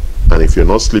 And if you're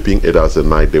not sleeping 8 hours a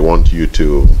night, they want you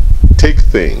to take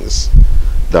things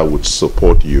that would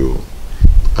support you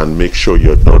and make sure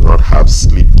you do not have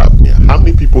sleep apnea. How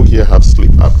many people here have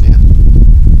sleep apnea?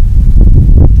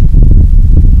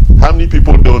 How many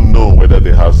people don't know whether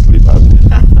they have sleep apnea?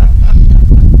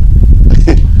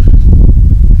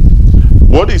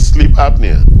 What is sleep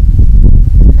apnea?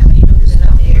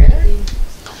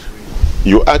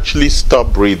 You actually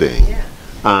stop breathing. Yeah.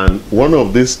 And one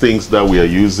of these things that we are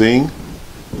using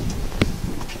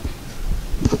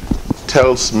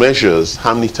measures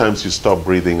how many times you stop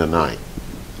breathing a night.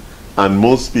 And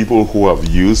most people who have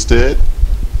used it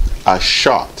are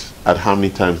shocked at how many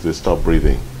times they stop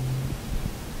breathing.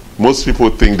 Most people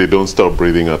think they don't stop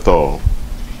breathing at all.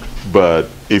 But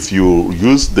if you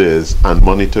use this and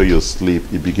monitor your sleep,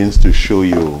 it begins to show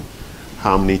you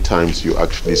how many times you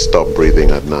actually stop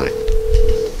breathing at night.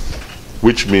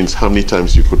 Which means how many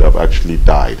times you could have actually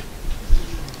died.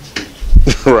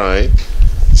 Right?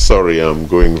 Sorry, I'm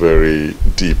going very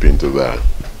deep into that.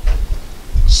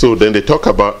 So then they talk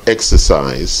about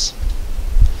exercise.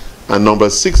 And number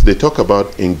 6, they talk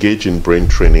about engage in brain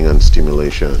training and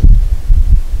stimulation.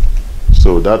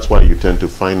 So that's why you tend to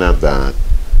find out that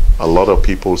a lot of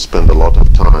people spend a lot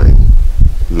of time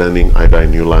learning either a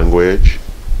new language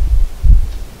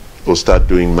or start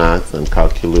doing math and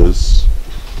calculus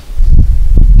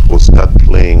or start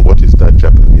playing, what is that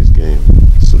Japanese game?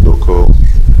 Sudoku.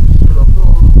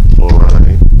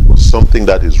 Alright. Or something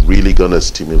that is really going to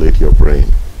stimulate your brain.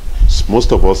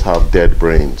 Most of us have dead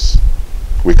brains.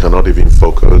 We cannot even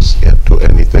focus to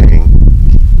anything.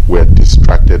 We're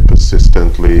distracted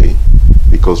persistently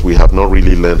because we have not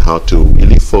really learned how to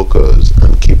really focus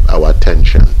and keep our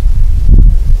attention.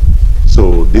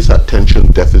 So this attention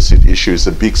deficit issue is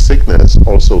a big sickness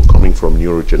also coming from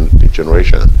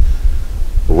neurodegeneration.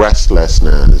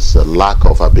 Restlessness, a lack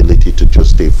of ability to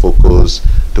just stay focused,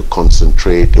 to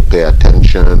concentrate, to pay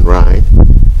attention, right?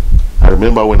 I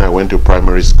remember when I went to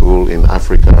primary school in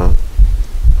Africa,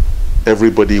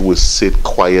 everybody would sit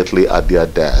quietly at their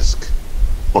desk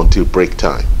until break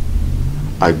time.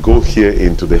 I go here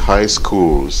into the high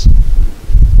schools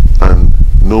and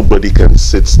nobody can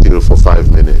sit still for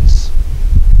 5 minutes.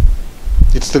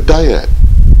 It's the diet.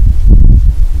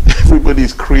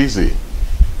 Everybody's crazy,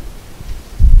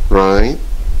 right?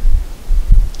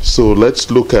 So let's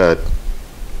look at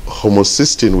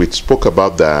homocysteine. We spoke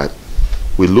about that.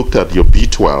 We looked at your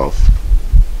B12.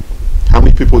 How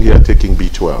many people here are taking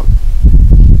B12?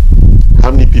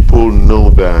 How many people know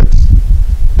that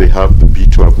they have the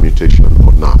B12 mutation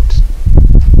or not?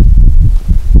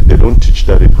 They don't teach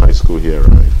that in high school here,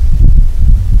 right?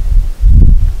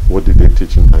 What did they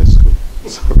teach in high school?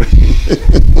 Sorry.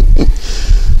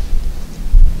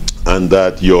 And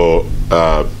that your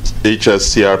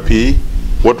HSCRP,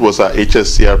 what was our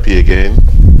HSCRP again?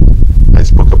 I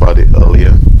spoke about it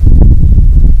earlier.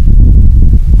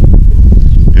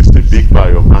 It's the big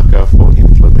biomarker for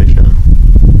inflammation.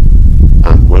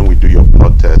 And when we do your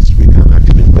blood test, we can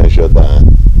actually measure that.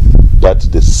 That's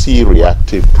the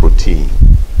C-reactive protein.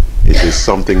 It is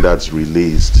something that's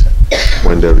released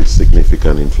when there is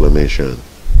significant inflammation.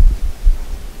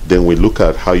 Then we look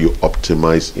at how you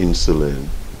optimize insulin.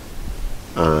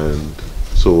 And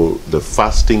so the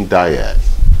fasting diet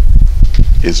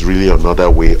is really another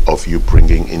way of you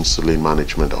bringing insulin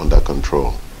management under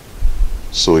control.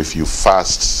 So if you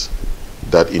fast,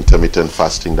 that intermittent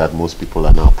fasting that most people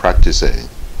are now practicing,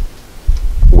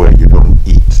 where you don't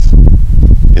eat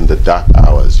in the dark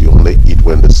hours, you only eat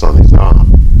when the sun is up,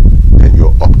 then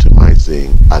you're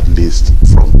optimizing at least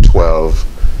from 12,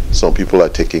 some people are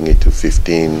taking it to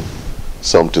 15,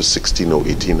 some to 16 or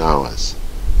 18 hours,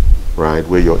 right,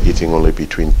 where you're eating only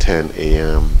between 10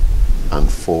 a.m. and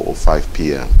 4 or 5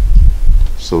 p.m.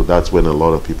 So that's when a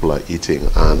lot of people are eating,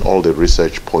 and all the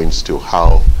research points to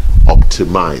how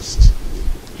optimized,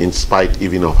 in spite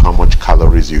even of how much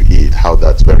calories you eat, how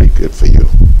that's very good for you.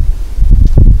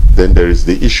 Then there is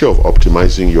the issue of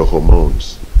optimizing your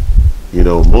hormones. You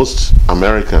know, most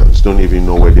Americans don't even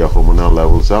know where their hormonal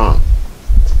levels are.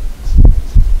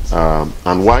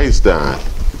 And why is that,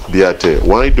 Beate?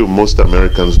 Why do most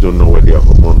Americans don't know where their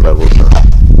hormone levels are?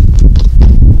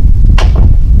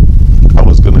 I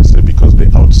was going to say because they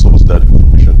outsource that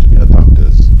information to their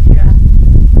doctors. Yeah.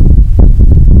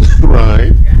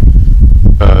 Right?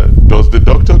 Yeah. Does the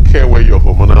doctor care where your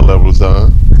hormonal levels are?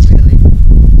 Not really.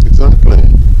 Exactly.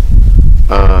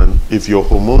 And if your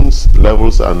hormones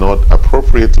levels are not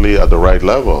appropriately at the right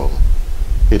level,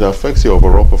 it affects your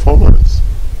overall performance.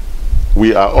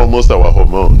 We are almost our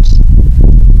hormones.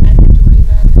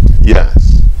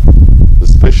 Yes.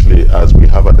 Especially as we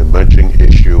have an emerging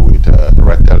issue with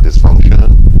erectile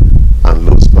dysfunction and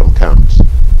low sperm counts.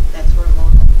 That's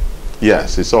hormonal.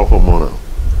 Yes, it's all hormonal.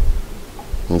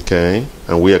 Okay,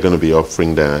 and we are going to be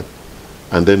offering that.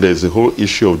 And then there's the whole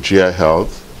issue of GI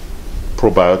health,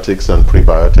 probiotics and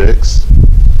prebiotics.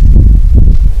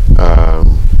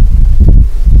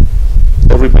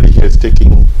 Everybody here is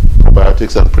taking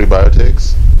probiotics and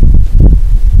prebiotics?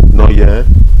 Not yet?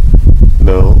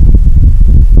 No?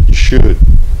 You should.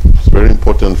 It's very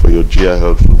important for your GI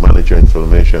health to manage your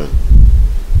inflammation.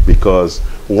 Because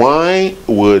why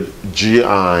would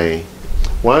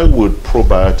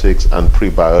probiotics and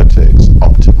prebiotics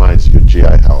optimize your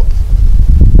GI health?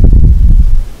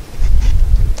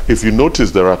 If you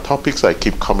notice, there are topics I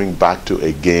keep coming back to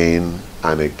again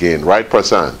and again. Right,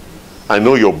 Prasan? I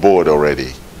know you're bored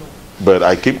already, but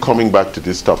I keep coming back to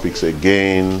these topics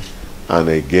again and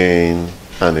again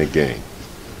and again.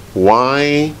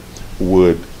 Why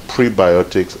would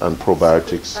prebiotics and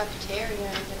probiotics... Bacteria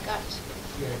in the gut.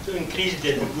 Yeah, to increase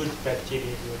the good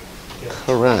bacteria.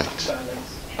 Correct.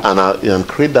 And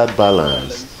create that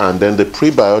balance. And then the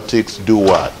prebiotics do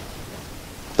what?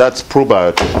 That's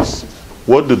probiotics.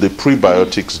 What do the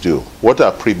prebiotics do? What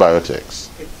are prebiotics?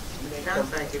 It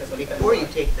sounds like it's before you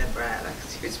take the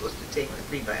probiotics, you're supposed to take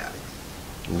the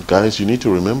prebiotics. Guys, you need to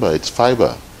remember it's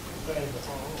fiber.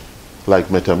 Like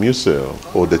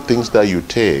Metamucil or the things that you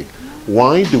take.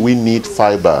 Why do we need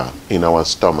fiber in our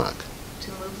stomach?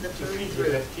 To move the food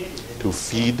through. To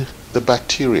feed the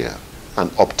bacteria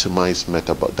and optimize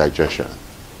digestion.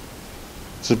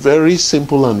 It's a very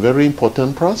simple and very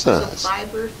important So process.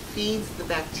 fiber feeds the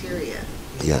bacteria.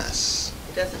 Yes.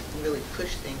 It doesn't really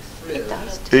push things through. It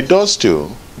does. It does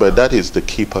too, but that is the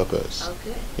key purpose.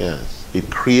 Okay. Yes. It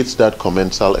creates that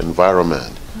commensal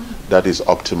environment that is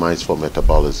optimized for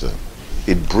metabolism.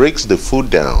 It breaks the food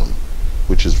down,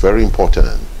 which is very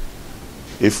important.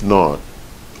 If not,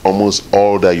 almost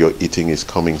all that you're eating is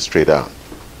coming straight out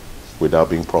without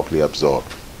being properly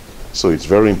absorbed. So it's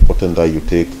very important that you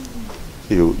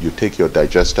take your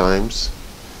digest times,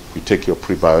 you take your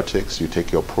prebiotics, you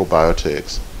take your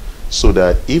probiotics, so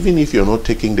that even if you're not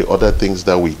taking the other things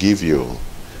that we give you,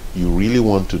 you really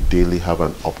want to daily have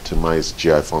an optimized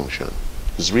GI function.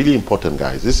 It's really important,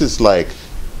 guys. This is like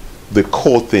the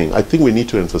core thing. I think we need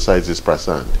to emphasize this,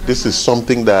 Prasant. This is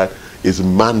something that is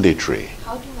mandatory.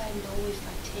 How do I know if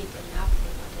I take enough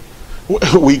or not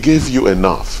enough? We gave you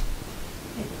enough.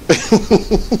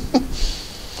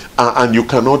 And you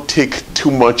cannot take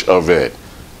too much of it.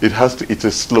 It's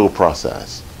a slow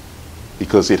process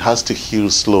because it has to heal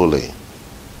slowly.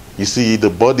 You see, the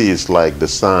body is like the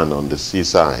sand on the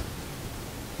seaside.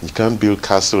 You can't build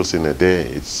castles in a day.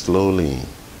 It's slowly,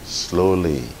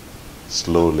 slowly,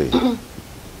 slowly.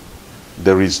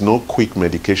 There is no quick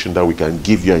medication that we can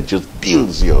give you and just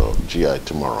builds your GI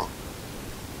tomorrow.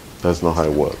 That's not how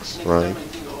it works, right?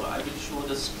 I will show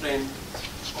the strength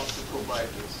of the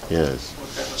probiotics. Yes.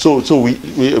 So we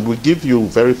give you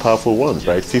very powerful ones,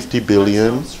 right? 50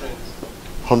 billion,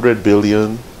 100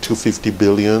 billion, 250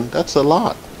 billion. That's a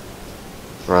lot,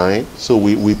 right? So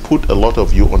we put a lot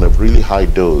of you on a really high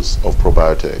dose of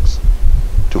probiotics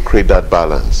to create that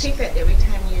balance. Take that every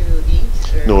time you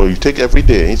eat? Or? No, you take every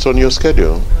day. It's on your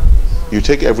schedule. You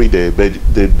take every day, but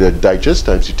the digest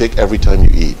times you take every time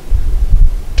you eat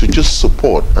to just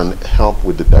support and help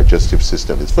with the digestive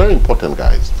system. It's very important,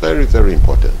 guys. Very, very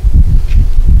important.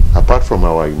 Apart from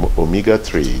our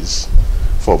omega-3s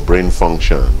for brain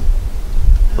function,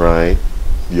 right?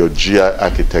 Your GI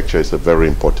architecture is a very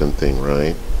important thing,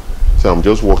 right? So I'm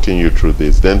just walking you through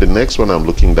this. Then the next one I'm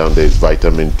looking down there is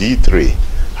vitamin D3.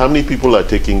 How many people are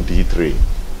taking D3?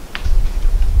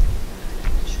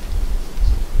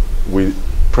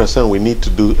 Prasant, we need to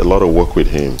do a lot of work with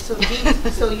him. So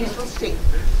you're supposed to take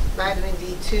vitamin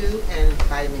D2 and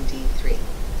vitamin D3?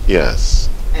 Yes.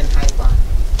 And high bond?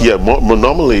 Yeah,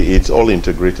 normally it's all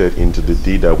integrated into the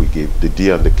D that we give, the D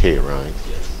and the K, right?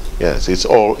 Yes, it's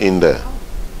all in there.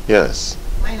 Yes.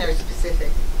 Mine are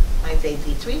specific. Mine say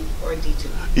D3 or D2.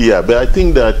 Yeah, but I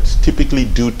think that typically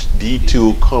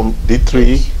D2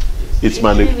 D3 it's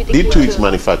D2 is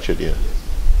manufactured, yeah.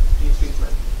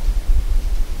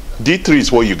 D3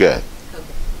 is what you get.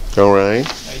 Okay. All right.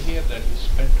 I hear that you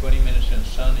spend 20 minutes in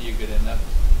sun, you get enough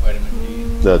vitamin D.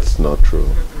 That's not true.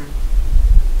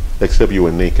 Except you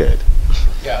were naked.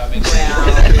 Yeah, I mean, I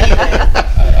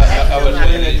was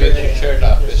doing it with your shirt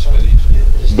off basically.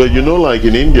 But you know, like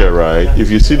in India, right?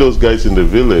 If you see those guys in the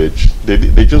village,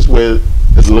 they just wear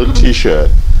a little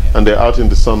T-shirt and they're out in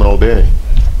the sun all day,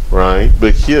 right?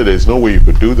 But here, there's no way you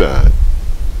could do that.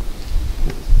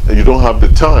 You don't have the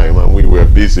time, and we were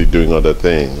busy doing other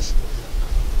things.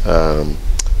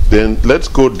 Then let's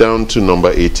go down to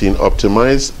number 18,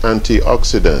 optimize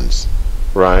antioxidants,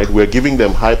 right? We're giving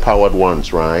them high-powered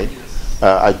ones, right?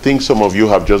 I think some of you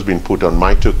have just been put on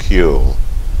MitoQ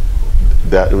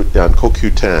and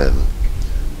CoQ10,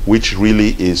 which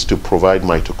really is to provide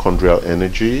mitochondrial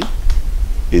energy.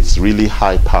 It's really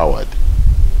high-powered,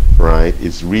 right?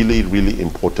 It's really, really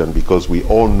important because we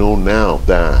all know now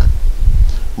that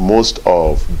most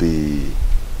of the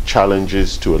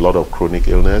challenges to a lot of chronic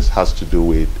illness has to do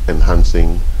with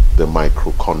enhancing the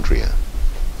mitochondria,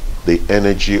 the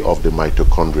energy of the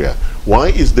mitochondria. Why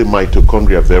is the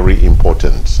mitochondria very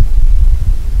important?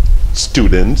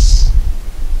 Students,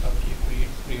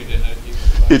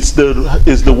 it's the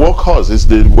workhorse, it's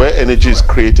where energy is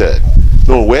created.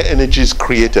 No, where energy is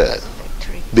created,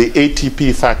 the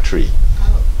ATP factory.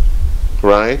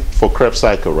 Right? For Krebs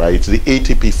cycle, right? It's the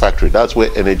ATP factory. That's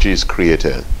where energy is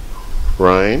created.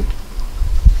 Right?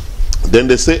 Then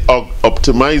they say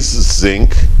optimize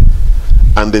zinc.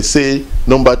 And they say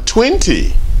number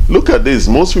 20. Look at this.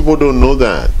 Most people don't know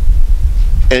that.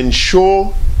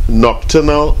 Ensure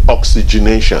nocturnal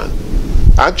oxygenation.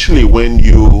 Actually, when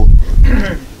you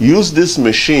use this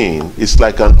machine, it's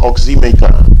like an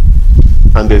oximeter.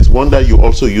 And there's one that you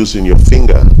also use in your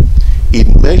finger. It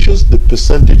measures the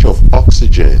percentage of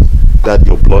oxygen that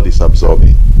your blood is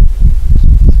absorbing.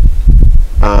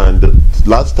 And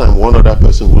last time one other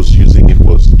person who was using it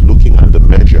was looking at the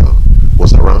measure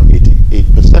was around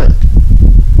 88%.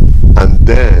 And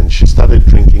then she started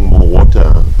drinking more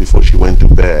water before she went to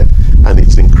bed, and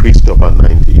it's increased to about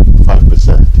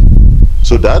 95%.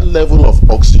 So that level of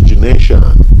oxygenation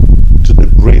to the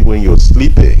brain when you're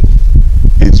sleeping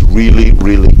is really,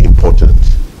 really important.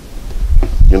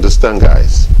 You understand,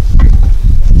 guys?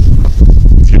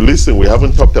 If you listen, we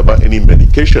haven't talked about any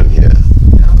medication here.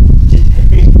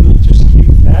 Just keep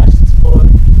fast or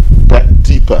But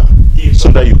deeper, so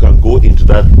that you can go into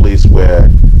that place where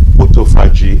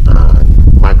autophagy and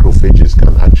macrophages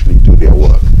can actually do their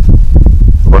work.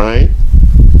 Right?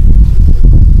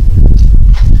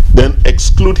 Then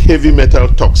exclude heavy metal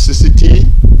toxicity.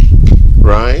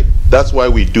 Right? That's why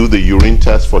we do the urine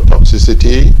test for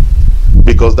toxicity.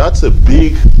 Because that's a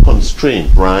big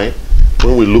constraint, right?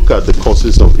 When we look at the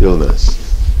causes of illness.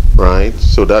 right?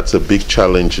 So that's a big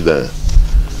challenge there.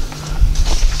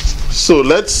 So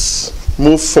let's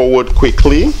move forward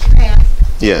quickly. Can I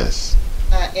ask, Yes.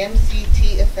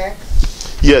 MCT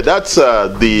effects? Yeah, that's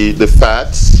the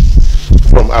fats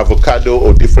from avocado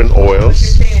or different What you're oils.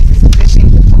 saying is this a good thing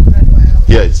for coconut oil?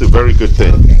 Yeah, it's a very good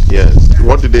thing. Okay. Yes.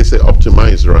 What did they say?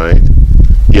 Optimize, right?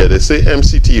 Yeah, they say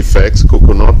MCT effects,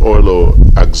 coconut oil or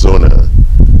axona.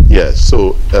 Yes,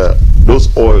 so those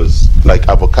oils like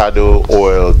avocado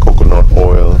oil, coconut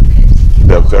oil,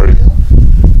 they're very...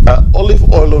 olive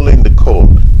oil only in the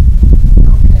cold,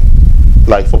 Okay.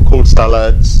 like for cold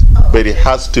salads, Oh, but it okay.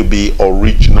 has to be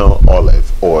original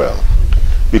olive oil.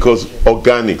 Because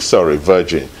organic, sorry,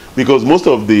 virgin. Because most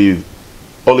of the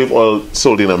olive oil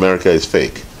sold in America is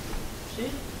fake.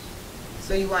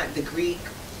 So you want the Greek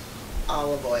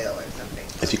olive oil or something?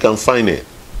 If you can find it,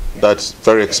 that's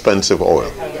very expensive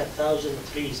oil. I got 1,000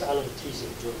 trees, olive trees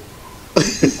in Jordan.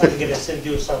 I'm gonna send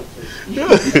you something.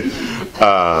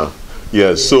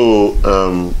 Yeah, so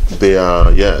they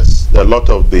are, yes, a lot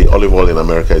of the olive oil in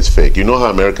America is fake. You know how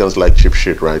Americans like cheap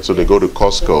shit, right? So they go to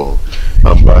Costco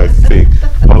and buy fake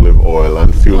olive oil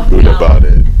and feel good about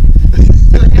it.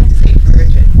 So it has to say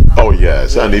virgin. Oh,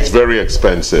 yes, and it's very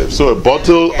expensive. So a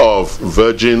bottle of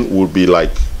virgin would be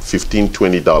like $15,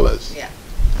 $20. Yeah.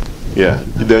 Yeah,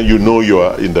 then you know you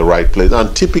are in the right place.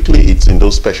 And typically it's in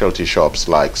those specialty shops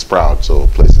like Sprouts or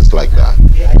places like that.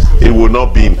 Yeah, I see. It will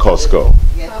not be in Costco.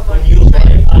 Yes. When you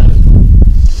buy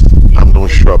olive, I'm not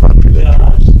sure about the it.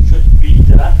 glass should be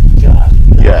dark glass.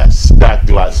 Yes, that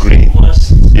glass green.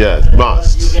 Must. Yes,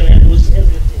 must. You're gonna lose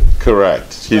everything.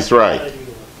 Correct. He's right. It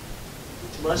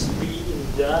must be in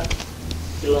dark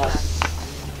glass.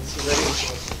 It's very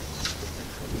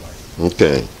important.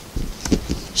 Okay.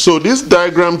 So this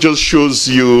diagram just shows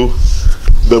you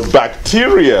the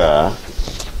bacteria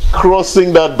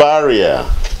crossing that barrier.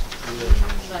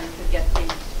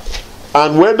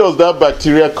 And where does that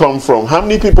bacteria come from? How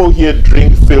many people here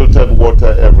drink filtered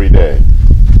water every day?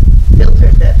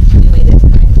 Filtered that you made it,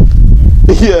 right?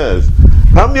 Yes.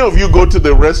 How many of you go to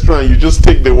the restaurant, you just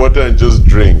take the water and just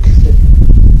drink?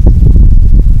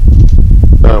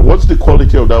 What's the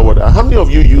quality of that water? How many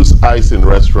of you use ice in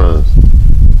restaurants?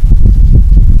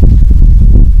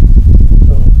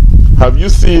 Have you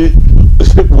seen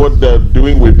what they're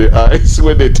doing with the ice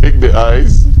when they take the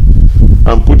ice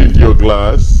and put it into your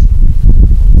glass?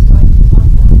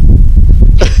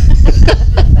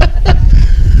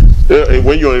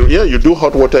 When you're you do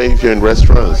hot water if you're in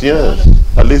restaurants. Yes,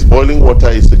 at least boiling water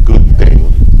is a good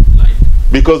thing,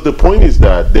 because the point is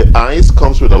that the ice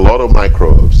comes with a lot of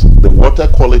microbes. The water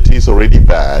quality is already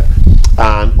bad,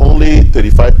 and only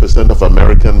 35% of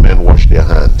American men wash their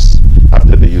hands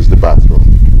after they use the bathroom.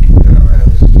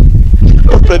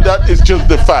 But that is just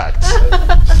the fact.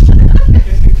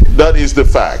 That is the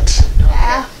fact.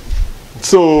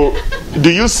 So, do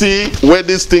you see where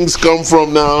these things come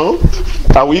from now?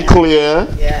 Are we clear?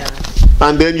 Yeah.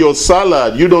 And then your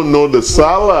salad, you don't know the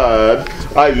salad.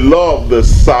 I love the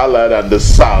salad and the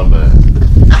salmon.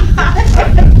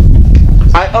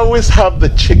 I always have the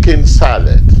chicken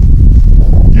salad.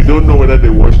 You don't know whether they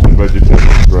washed the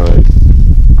vegetables, right?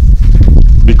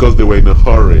 Because they were in a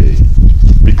hurry.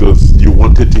 Because you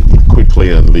wanted to eat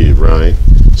quickly and leave, right?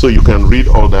 So you can read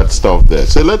all that stuff there.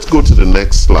 So let's go to the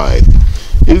next slide.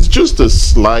 It's just a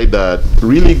slide that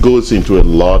really goes into a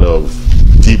lot of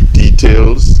deep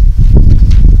details,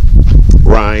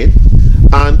 right?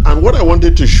 And what I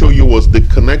wanted to show you was the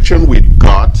connection with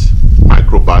gut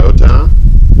microbiota,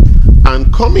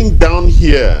 and coming down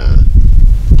here,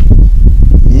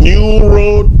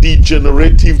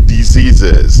 neurodegenerative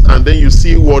diseases, and then you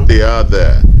see what they are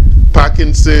there.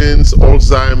 Parkinson's,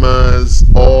 Alzheimer's,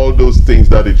 all those things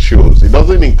that it shows. It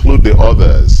doesn't include the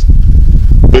others.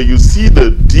 But you see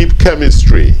the deep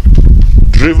chemistry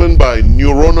driven by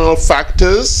neuronal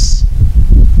factors,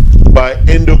 by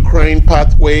endocrine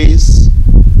pathways,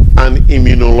 and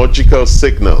immunological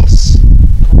signals,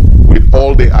 with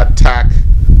all the attack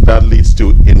that leads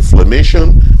to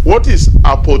inflammation. What is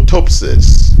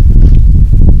apoptosis?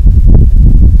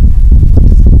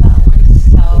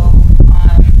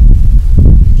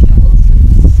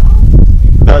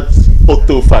 That's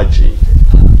autophagy.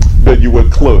 But you were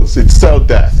close. It's cell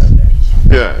death.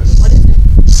 Yes.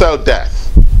 Cell death.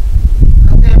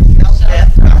 Okay,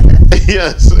 self-death process.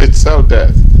 Yes, it's cell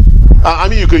death. I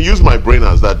mean, you can use my brain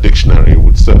as that dictionary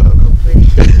would serve. Oh, please.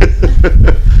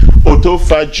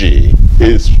 Autophagy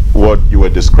is what you were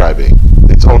describing.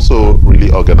 It's also really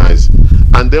organized.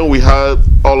 And then we have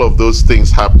all of those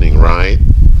things happening, right?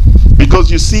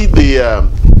 Because you see the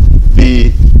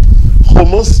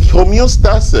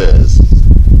homeostasis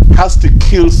has to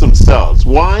kill some cells.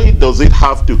 Why does it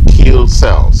have to kill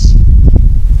cells?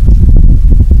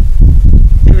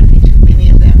 There would be too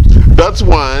many of them. That's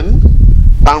one.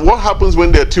 And what happens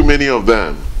when there are too many of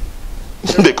them?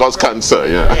 They cause cancer,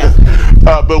 yeah.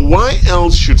 But why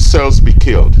else should cells be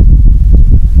killed?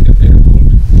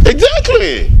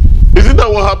 Exactly. Isn't that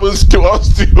what happens to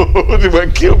us too? We're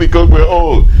killed because we're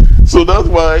old. So that's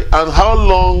why. And how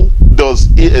long does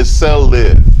a cell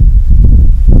live?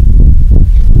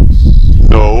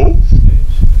 No.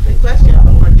 Good question.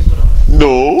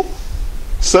 No.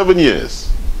 7 years.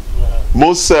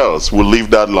 Most cells will live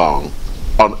that long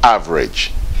on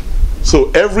average.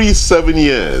 So every 7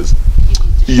 years,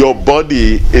 your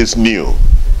body is new.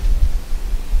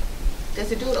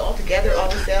 Does it do it all together, all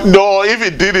the cells? No, if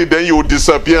it did it, then you would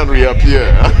disappear and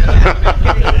reappear.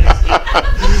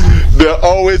 They're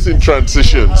always in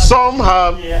transition. Some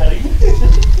have,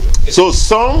 so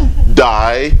some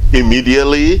die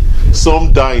immediately,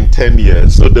 some die in 10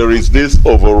 years. So there is this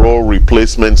overall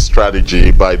replacement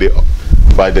strategy by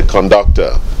the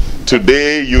conductor.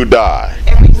 Today you die.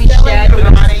 Every cell in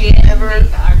your body, ever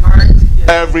heart.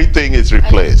 Everything is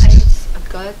replaced. A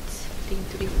gut, I think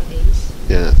 3 4 days.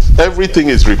 Yes, everything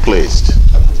is replaced.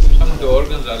 Some of the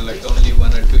organs are like only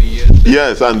 1 or 2 years.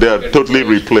 Yes, and they are totally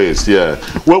replaced. Yeah.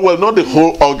 Well, not the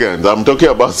whole organs. I'm talking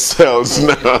about cells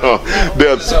now. They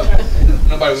are,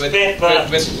 No, but within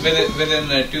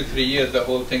 2-3 years, the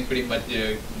whole thing pretty much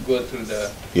go through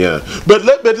the. yeah. But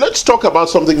let's talk about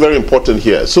something very important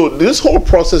here. So this whole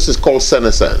process is called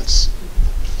senescence.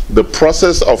 The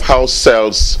process of how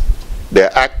cells,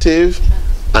 they're active,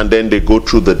 and then they go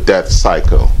through the death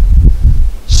cycle.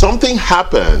 Something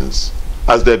happens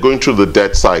as they're going through the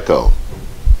death cycle.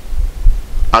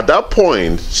 At that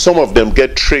point, some of them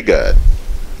get triggered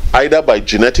either by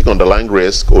genetic underlying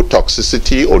risk or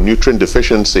toxicity or nutrient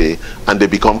deficiency, and they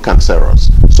become cancerous.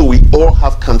 So we all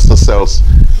have cancer cells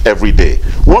every day.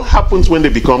 What happens when they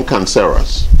become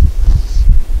cancerous?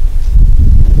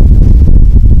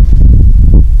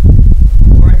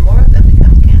 More and more of them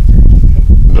become cancer.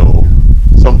 No,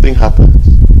 something happens.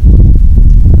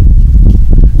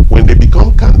 When they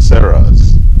become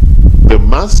cancerous, the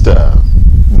master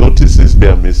notices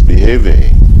they're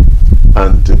misbehaving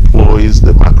and deploys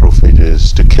the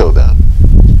macrophages to kill them,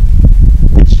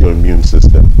 which is your immune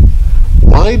system.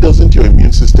 Why doesn't your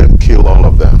immune system kill all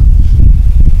of them?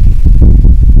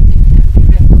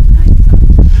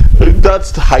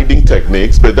 That's hiding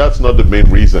techniques, but that's not the main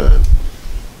reason.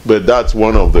 But that's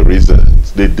one of the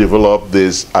reasons. They develop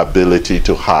this ability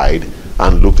to hide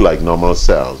and look like normal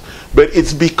cells. But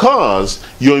it's because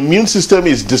your immune system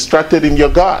is distracted in your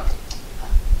gut.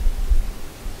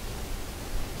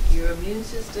 Your immune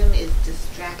system is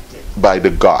distracted. By the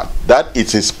gut. That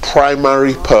is its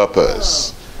primary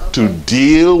purpose, to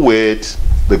deal with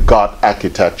the gut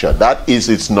architecture. That is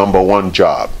its #1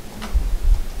 job.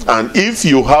 And if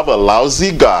you have a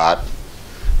lousy gut,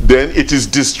 then it is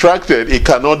distracted. It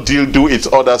cannot do its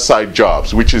other side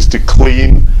jobs, which is to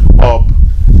clean up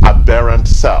aberrant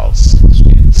cells,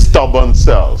 stubborn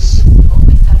cells.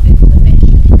 Always have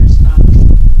inflammation in your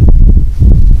stomach.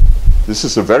 This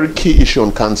is a very key issue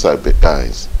on cancer,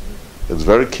 guys. It's a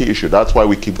very key issue. That's why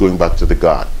we keep going back to the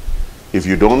gut. If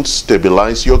you don't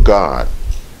stabilize your gut,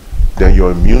 then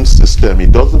your immune system,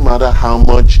 it doesn't matter how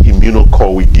much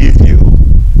immunocore we give you,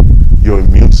 your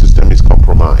immune system is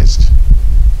compromised.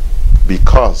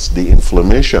 Because the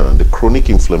inflammation, the chronic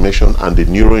inflammation and the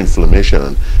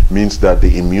neuroinflammation means that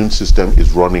the immune system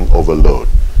is running overload.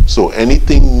 So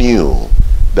anything new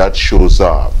that shows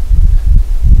up,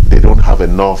 they don't have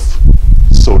enough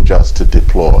soldiers to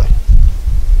deploy.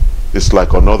 It's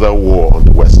like another war on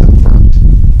the Western Front,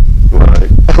 right?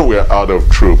 We're out of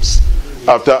troops.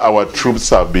 After our troops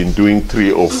have been doing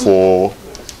 3 or 4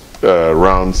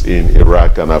 rounds in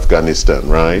Iraq and Afghanistan,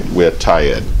 right? We're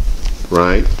tired,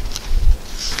 right?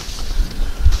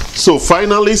 So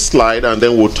finally, slide, and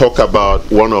then we'll talk about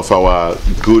one of our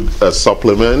good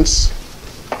supplements.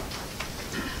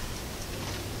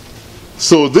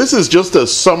 So this is just a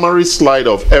summary slide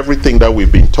of everything that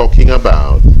we've been talking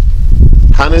about.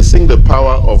 Harnessing the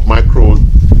power of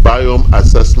microbiome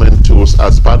assessment tools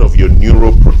as part of your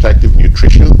neuroprotective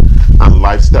nutrition and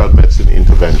lifestyle medicine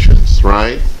interventions,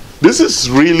 right? This is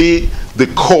really the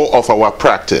core of our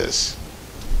practice.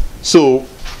 So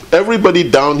everybody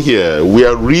down here, we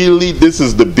are really, this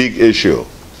is the big issue.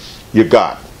 You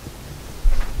got.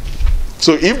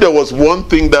 So if there was one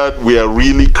thing that we are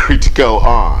really critical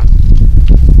on,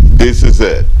 this is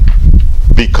it.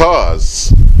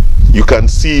 Because you can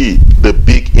see the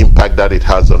big impact that it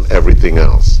has on everything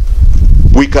else.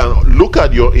 We can look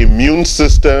at your immune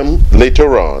system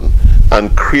later on,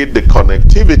 and create the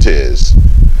connectivities.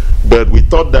 But we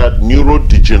thought that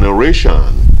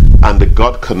neurodegeneration and the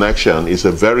gut connection is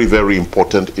a very, very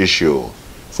important issue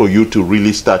for you to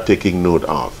really start taking note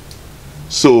of.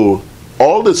 So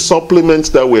all the supplements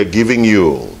that we're giving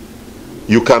you,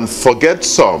 you can forget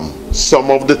some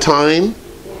of the time,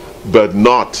 but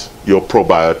not your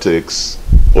probiotics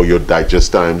or your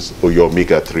digestimes or your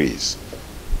omega-3s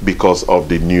because of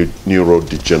the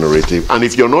neurodegenerative. And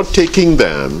if you're not taking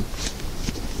them,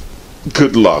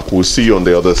 good luck. We'll see you on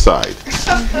the other side.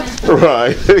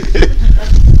 Right.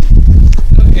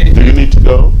 Okay. Do you need to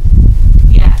go?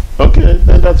 Yeah. Okay,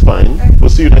 then that's fine. We'll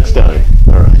see you next time.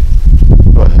 All right.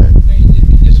 Go ahead.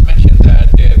 You just mentioned that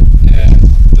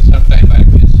sometimes our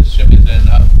immune system is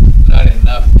not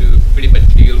enough to pretty much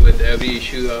deal with every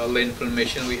issue, all the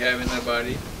inflammation we have in our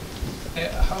body.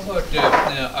 How about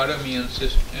autoimmune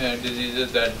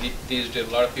diseases that these days a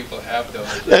lot of people have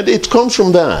those? And it comes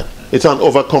from that. It's an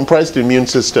overcomprised immune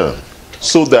system,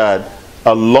 so that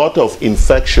a lot of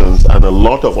infections and a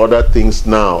lot of other things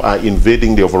now are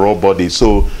invading the overall body.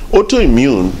 So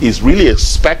autoimmune is really a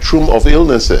spectrum of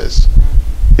illnesses.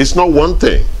 It's not one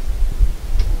thing.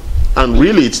 And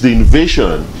really it's the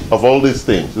invasion of all these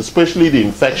things, especially the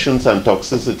infections and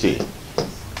toxicity.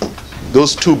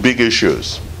 Those two big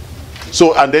issues.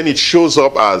 So, and then it shows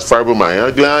up as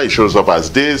fibromyalgia, it shows up as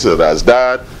this or as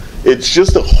that. It's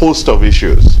just a host of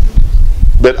issues.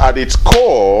 But at its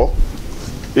core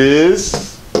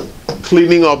is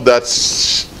cleaning up that,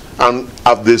 and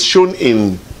as they've shown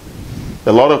in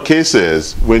a lot of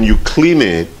cases, when you clean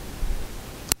it,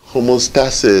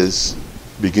 homeostasis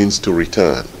begins to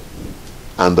return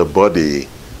and the body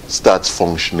starts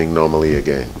functioning normally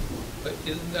again. But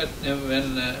isn't that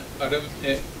when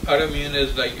autoimmune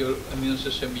is like your immune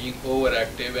system being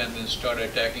overactive and then start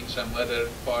attacking some other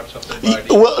parts of the body?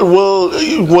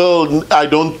 Well, I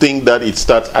don't think that it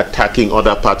starts attacking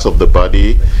other parts of the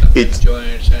body. It's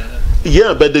joints and...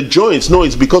 Yeah, but the joints, no,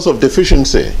 it's because of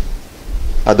deficiency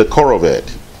at the core of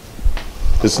it.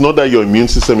 It's not that your immune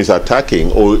system is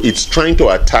attacking, or it's trying to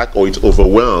attack, or it's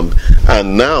overwhelmed.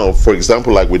 And now, for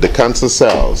example, like with the cancer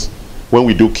cells, when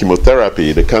we do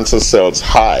chemotherapy, the cancer cells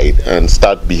hide and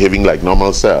start behaving like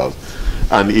normal cells.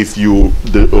 And if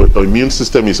the immune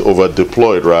system is over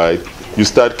deployed, right, you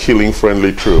start killing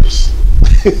friendly troops.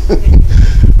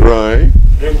 Right?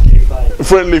 Friendly fire.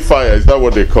 Friendly fire, is that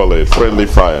what they call it? Friendly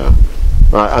fire.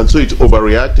 Right? And so it's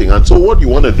overreacting. And so what you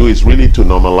want to do is really to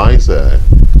normalize it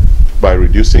by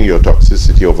reducing your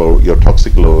toxicity over your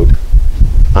toxic load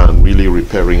and really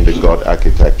repairing the gut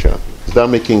architecture. Is that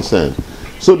making sense?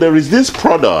 So there is this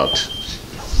product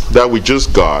that we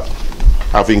just got.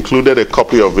 I've included a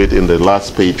copy of it in the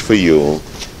last page for you.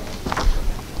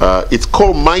 It's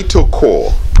called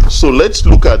MitoCore. So let's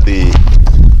look at this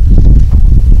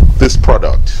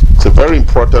product. It's a very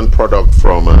important product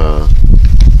from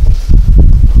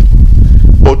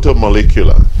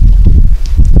Automolecular.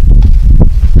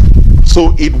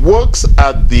 So it works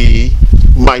at the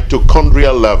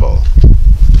mitochondrial level.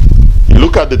 You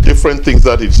look at the different things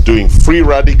that it's doing. Free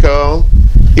radical,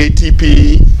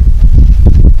 ATP.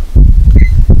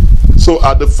 So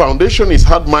at the foundation is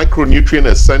had micronutrient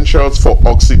essentials for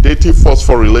oxidative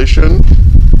phosphorylation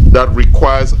that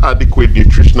requires adequate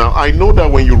nutrition. Now I know that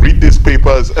when you read these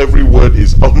papers, every word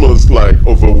is almost like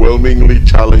overwhelmingly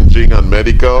challenging and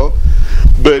medical.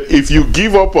 But if you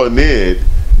give up on it,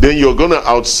 then you're going to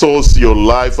outsource your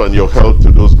life and your health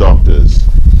to those doctors.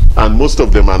 And most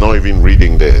of them are not even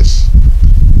reading this.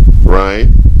 Right?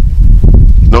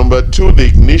 Number two, the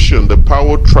ignition, the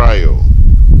power trial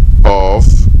of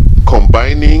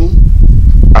combining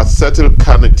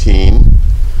acetylcarnitine,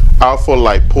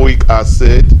 alpha-lipoic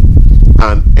acid,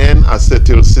 and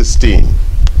N-acetylcysteine,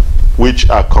 which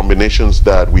are combinations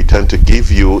that we tend to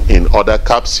give you in other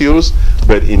capsules,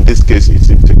 but in this case it's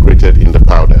integrated in the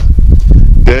powder.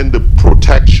 Then the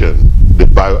protection, the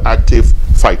bioactive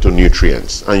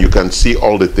phytonutrients, and you can see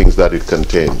all the things that it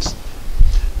contains.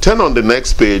 Turn on the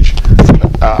next page.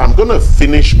 I'm going to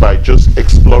finish by just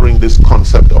exploring this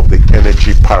concept of the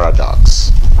energy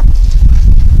paradox.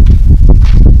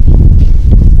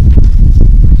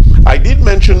 I did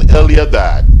mention earlier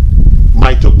that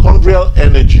mitochondrial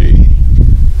energy,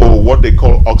 or what they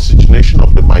call oxygenation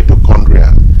of the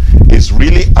mitochondria, is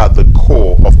really at the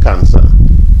core of cancer.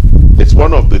 It's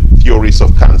one of the theories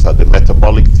of cancer, the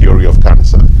metabolic theory of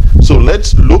cancer. So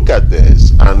let's look at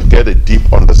this and get a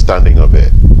deep understanding of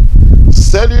it.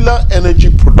 Cellular energy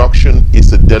production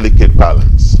is a delicate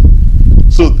balance.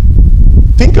 So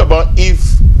think about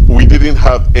if we didn't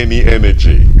have any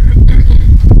energy.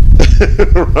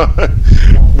 Right?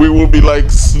 We would be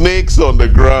like snakes on the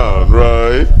ground,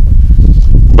 right?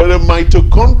 the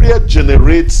mitochondria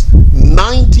generates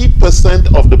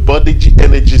 90% of the body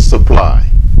energy supply.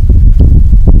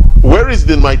 Where is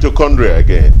the mitochondria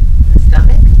again? The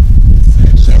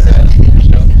stomach, in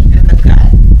the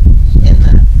gut, in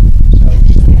the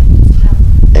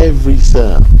Every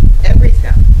cell. every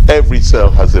cell. Every cell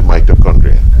has a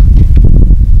mitochondria.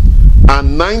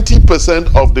 And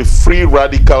 90% of the free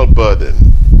radical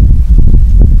burden.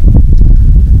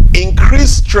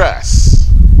 Increased stress,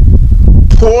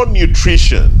 poor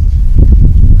nutrition.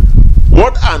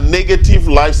 What are negative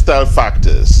lifestyle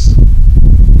factors?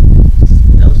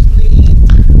 No sleep.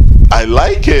 I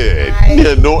like it. Right.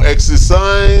 Yeah, no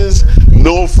exercise,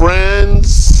 no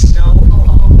friends, No.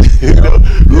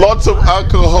 lots of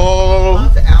alcohol,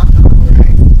 Lots of alcohol,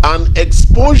 right? and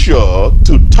exposure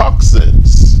to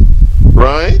toxins,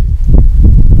 right?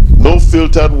 No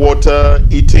filtered water,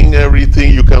 eating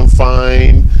everything you can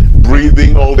find,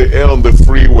 breathing all the air on the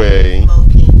freeway.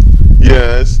 Smoking.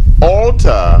 Yes,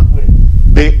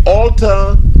 they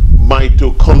alter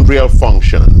mitochondrial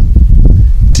function,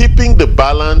 tipping the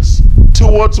balance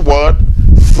towards what?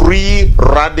 Free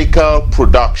radical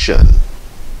production.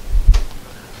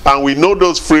 And we know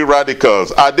those free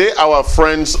radicals. Are they our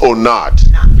friends or not?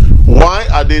 Not. Why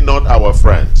are they not our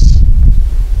friends?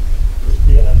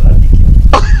 They are radical.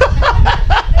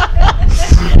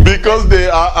 Because they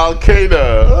are Al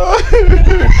Qaeda.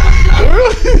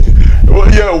 Well,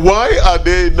 yeah, why are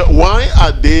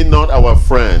they not our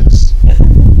friends?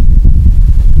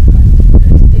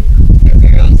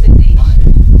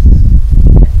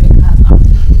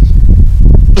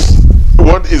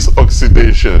 What is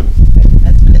oxidation?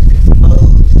 That's when it's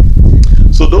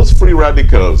exposed. So those free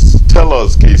radicals, tell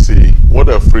us, Casey, what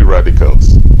are free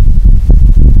radicals?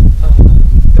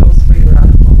 Those free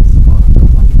radicals are the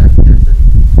one that doesn't,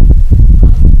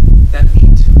 that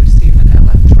need to receive an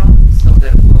electron, so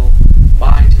that will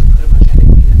bind to pretty much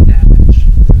anything and damage.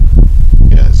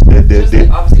 Yes, Just like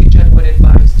oxygen, when it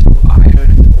binds to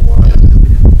iron or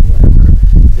aluminum or whatever,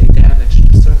 they damage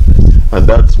the surface. and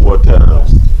that's what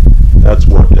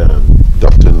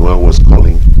Dr. Noel was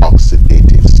calling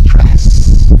oxidative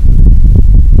stress.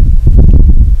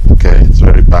 Okay, it's a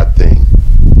very bad thing.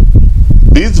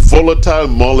 These volatile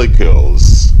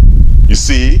molecules, you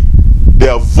see, they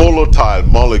are volatile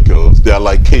molecules. They are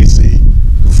like Casey,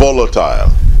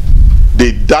 volatile.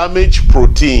 They damage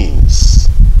proteins,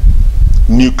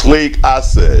 nucleic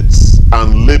acids,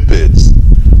 and lipids.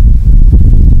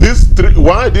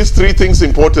 Why are these three things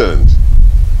important?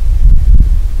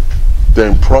 They're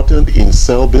important in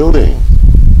cell building,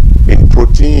 in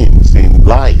proteins, in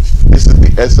life. This is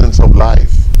the essence of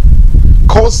life.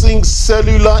 Causing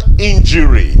cellular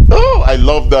injury. Oh, I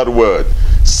love that word.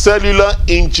 Cellular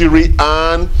injury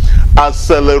and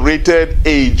accelerated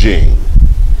aging.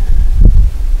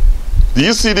 Do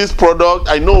you see this product?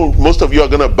 I know most of you are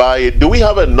going to buy it. Do we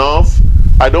have enough?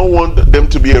 I don't want them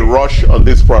to be a rush on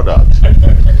this product.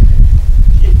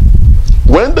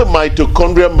 When the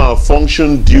mitochondria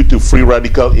malfunction due to free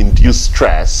radical induced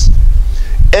stress,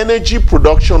 energy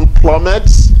production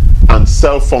plummets and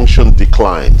cell function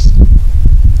declines.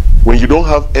 When you don't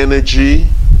have energy,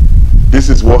 this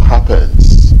is what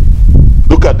happens.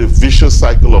 Look at the vicious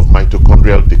cycle of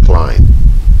mitochondrial decline.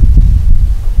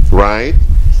 Right?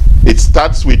 It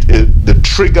starts with the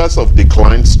triggers of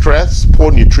decline: stress,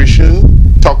 poor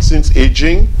nutrition, toxins,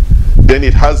 aging. Then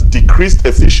it has decreased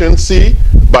efficiency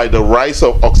by the rise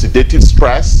of oxidative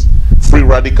stress, free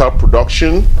radical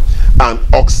production, and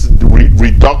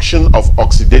reduction of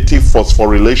oxidative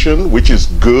phosphorylation, which is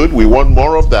good. We want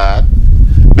more of that.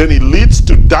 Then it leads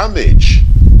to damage.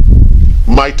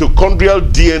 Mitochondrial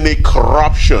DNA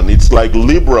corruption. It's like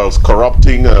liberals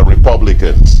corrupting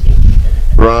Republicans.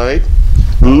 Right?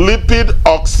 Lipid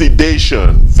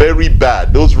oxidation. Very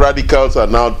bad. Those radicals are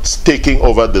now taking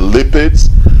over the lipids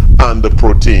and the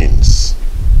proteins.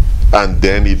 And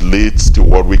then it leads to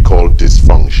what we call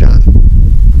dysfunction.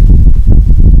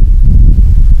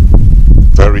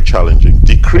 Very challenging.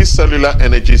 Decreased cellular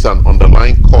energy is an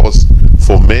underlying cause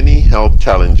for many health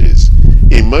challenges.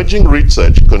 Emerging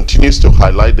research continues to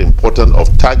highlight the importance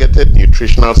of targeted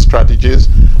nutritional strategies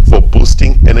for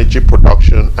boosting energy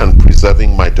production and preserving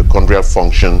mitochondrial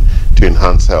function to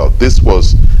enhance health. This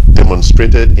was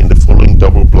demonstrated in the following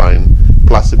double-blind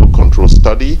placebo-controlled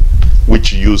study,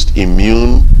 which used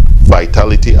immune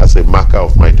vitality as a marker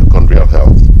of mitochondrial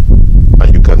health.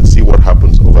 And you can see what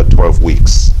happens over 12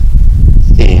 weeks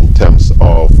in terms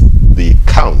of the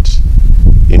count,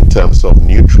 in terms of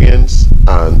nutrients,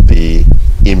 and the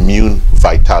immune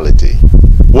vitality.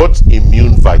 What's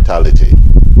immune vitality?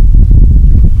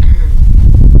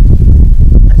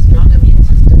 A strong immune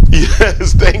system.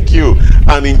 Yes, thank you.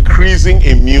 an increasing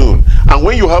immune. And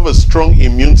when you have a strong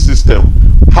immune system,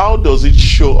 how does it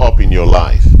show up in your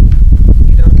life?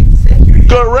 You don't get sick.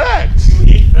 Correct. You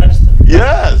eat faster.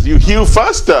 Yes, you heal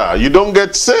faster. You don't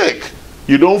get sick.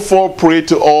 You don't fall prey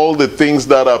to all the things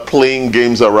that are playing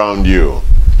games around you.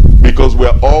 Because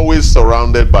we're always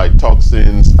surrounded by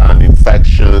toxins and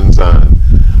infections and,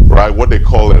 right, what they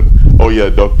call them. Oh yeah,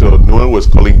 Dr. Noel was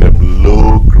calling them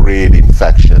low-grade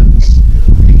infections.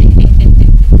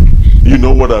 You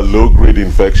know what are low-grade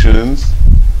infections?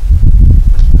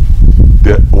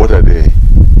 What are they?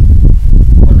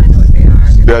 Well, I know what they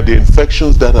are. They are the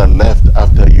infections that are left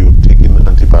after you've taken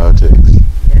antibiotics.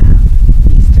 Yeah.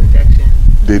 Yeast infection.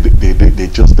 They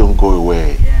just don't go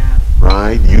away. Yeah.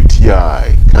 Right?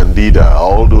 UTI, Candida,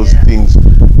 all those things,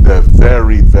 they're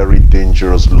very, very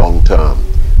dangerous long term.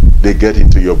 They get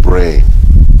into your brain.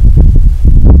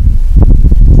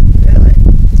 Really?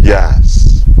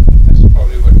 Yes. That's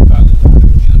probably what causes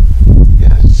autoimmune.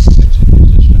 Yes.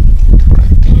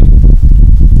 Correct.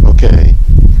 Okay.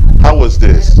 How was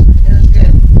this? It was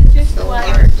good. Just So one.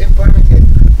 informative.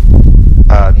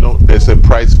 No, there's a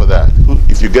price for that.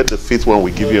 If you get the fifth one,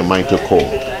 we give you a mic to call.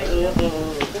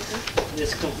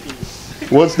 Just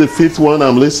confused. What's the fifth one?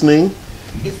 I'm listening.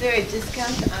 Is there a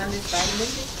discount on this vitamin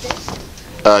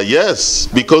today? Yes,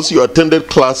 because you attended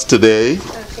class today,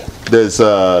 Okay. there's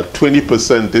a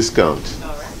 20% discount.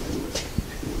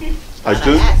 All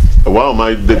right. Wow,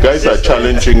 the guys are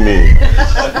challenging me.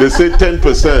 They say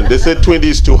 10%. They say 20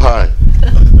 is too high.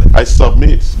 I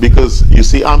submit because you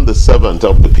see, I'm the servant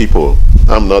of the people.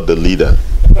 I'm not the leader.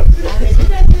 Did I say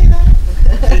that?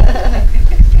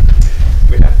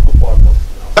 We have coupon now.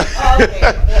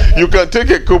 Okay. You can take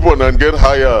a coupon and get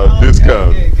higher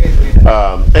discount.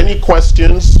 Good. Any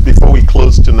questions before we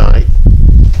close tonight?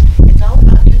 It's all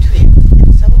about nutrients.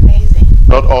 It's so amazing.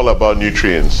 Not all about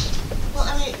nutrients. Well,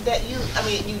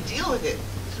 you deal with it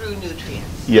through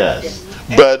nutrients. Yes.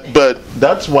 But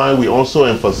that's why we also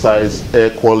emphasize air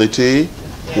quality,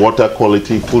 water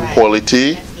quality, food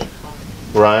quality,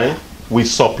 right? We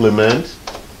supplement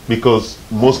because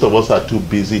most of us are too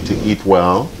busy to eat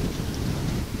well.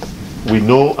 We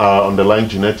know our underlying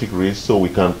genetic risk, so we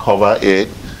can cover it.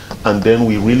 And then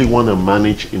we really want to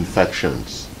manage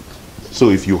infections. So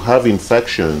if you have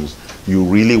infections, you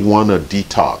really want to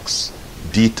detox.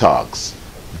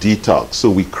 So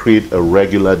we create a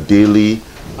regular daily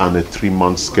and a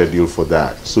 3-month schedule for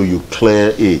that. So you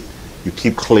clear it. You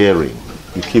keep clearing.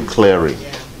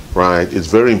 Right? It's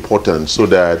very important so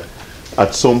that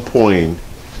at some point,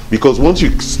 because once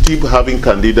you keep having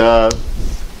candida,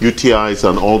 UTIs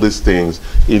and all these things,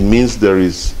 it means there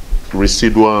is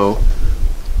residual,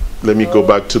 let me go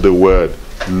back to the word,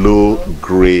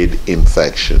 low-grade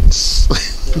infections.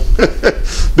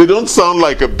 They don't sound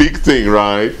like a big thing,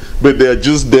 right? But they're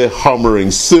just there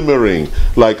hummering, simmering,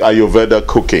 like Ayurveda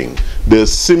cooking. They're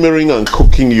simmering and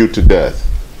cooking you to death.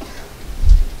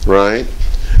 Right?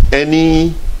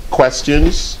 Any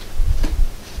questions?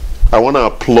 I want to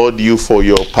applaud you for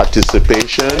your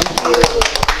participation.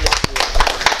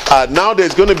 Now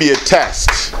there's going to be a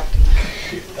test.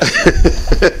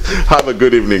 Have a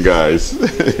good evening, guys.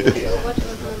 What was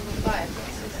number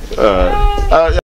 5?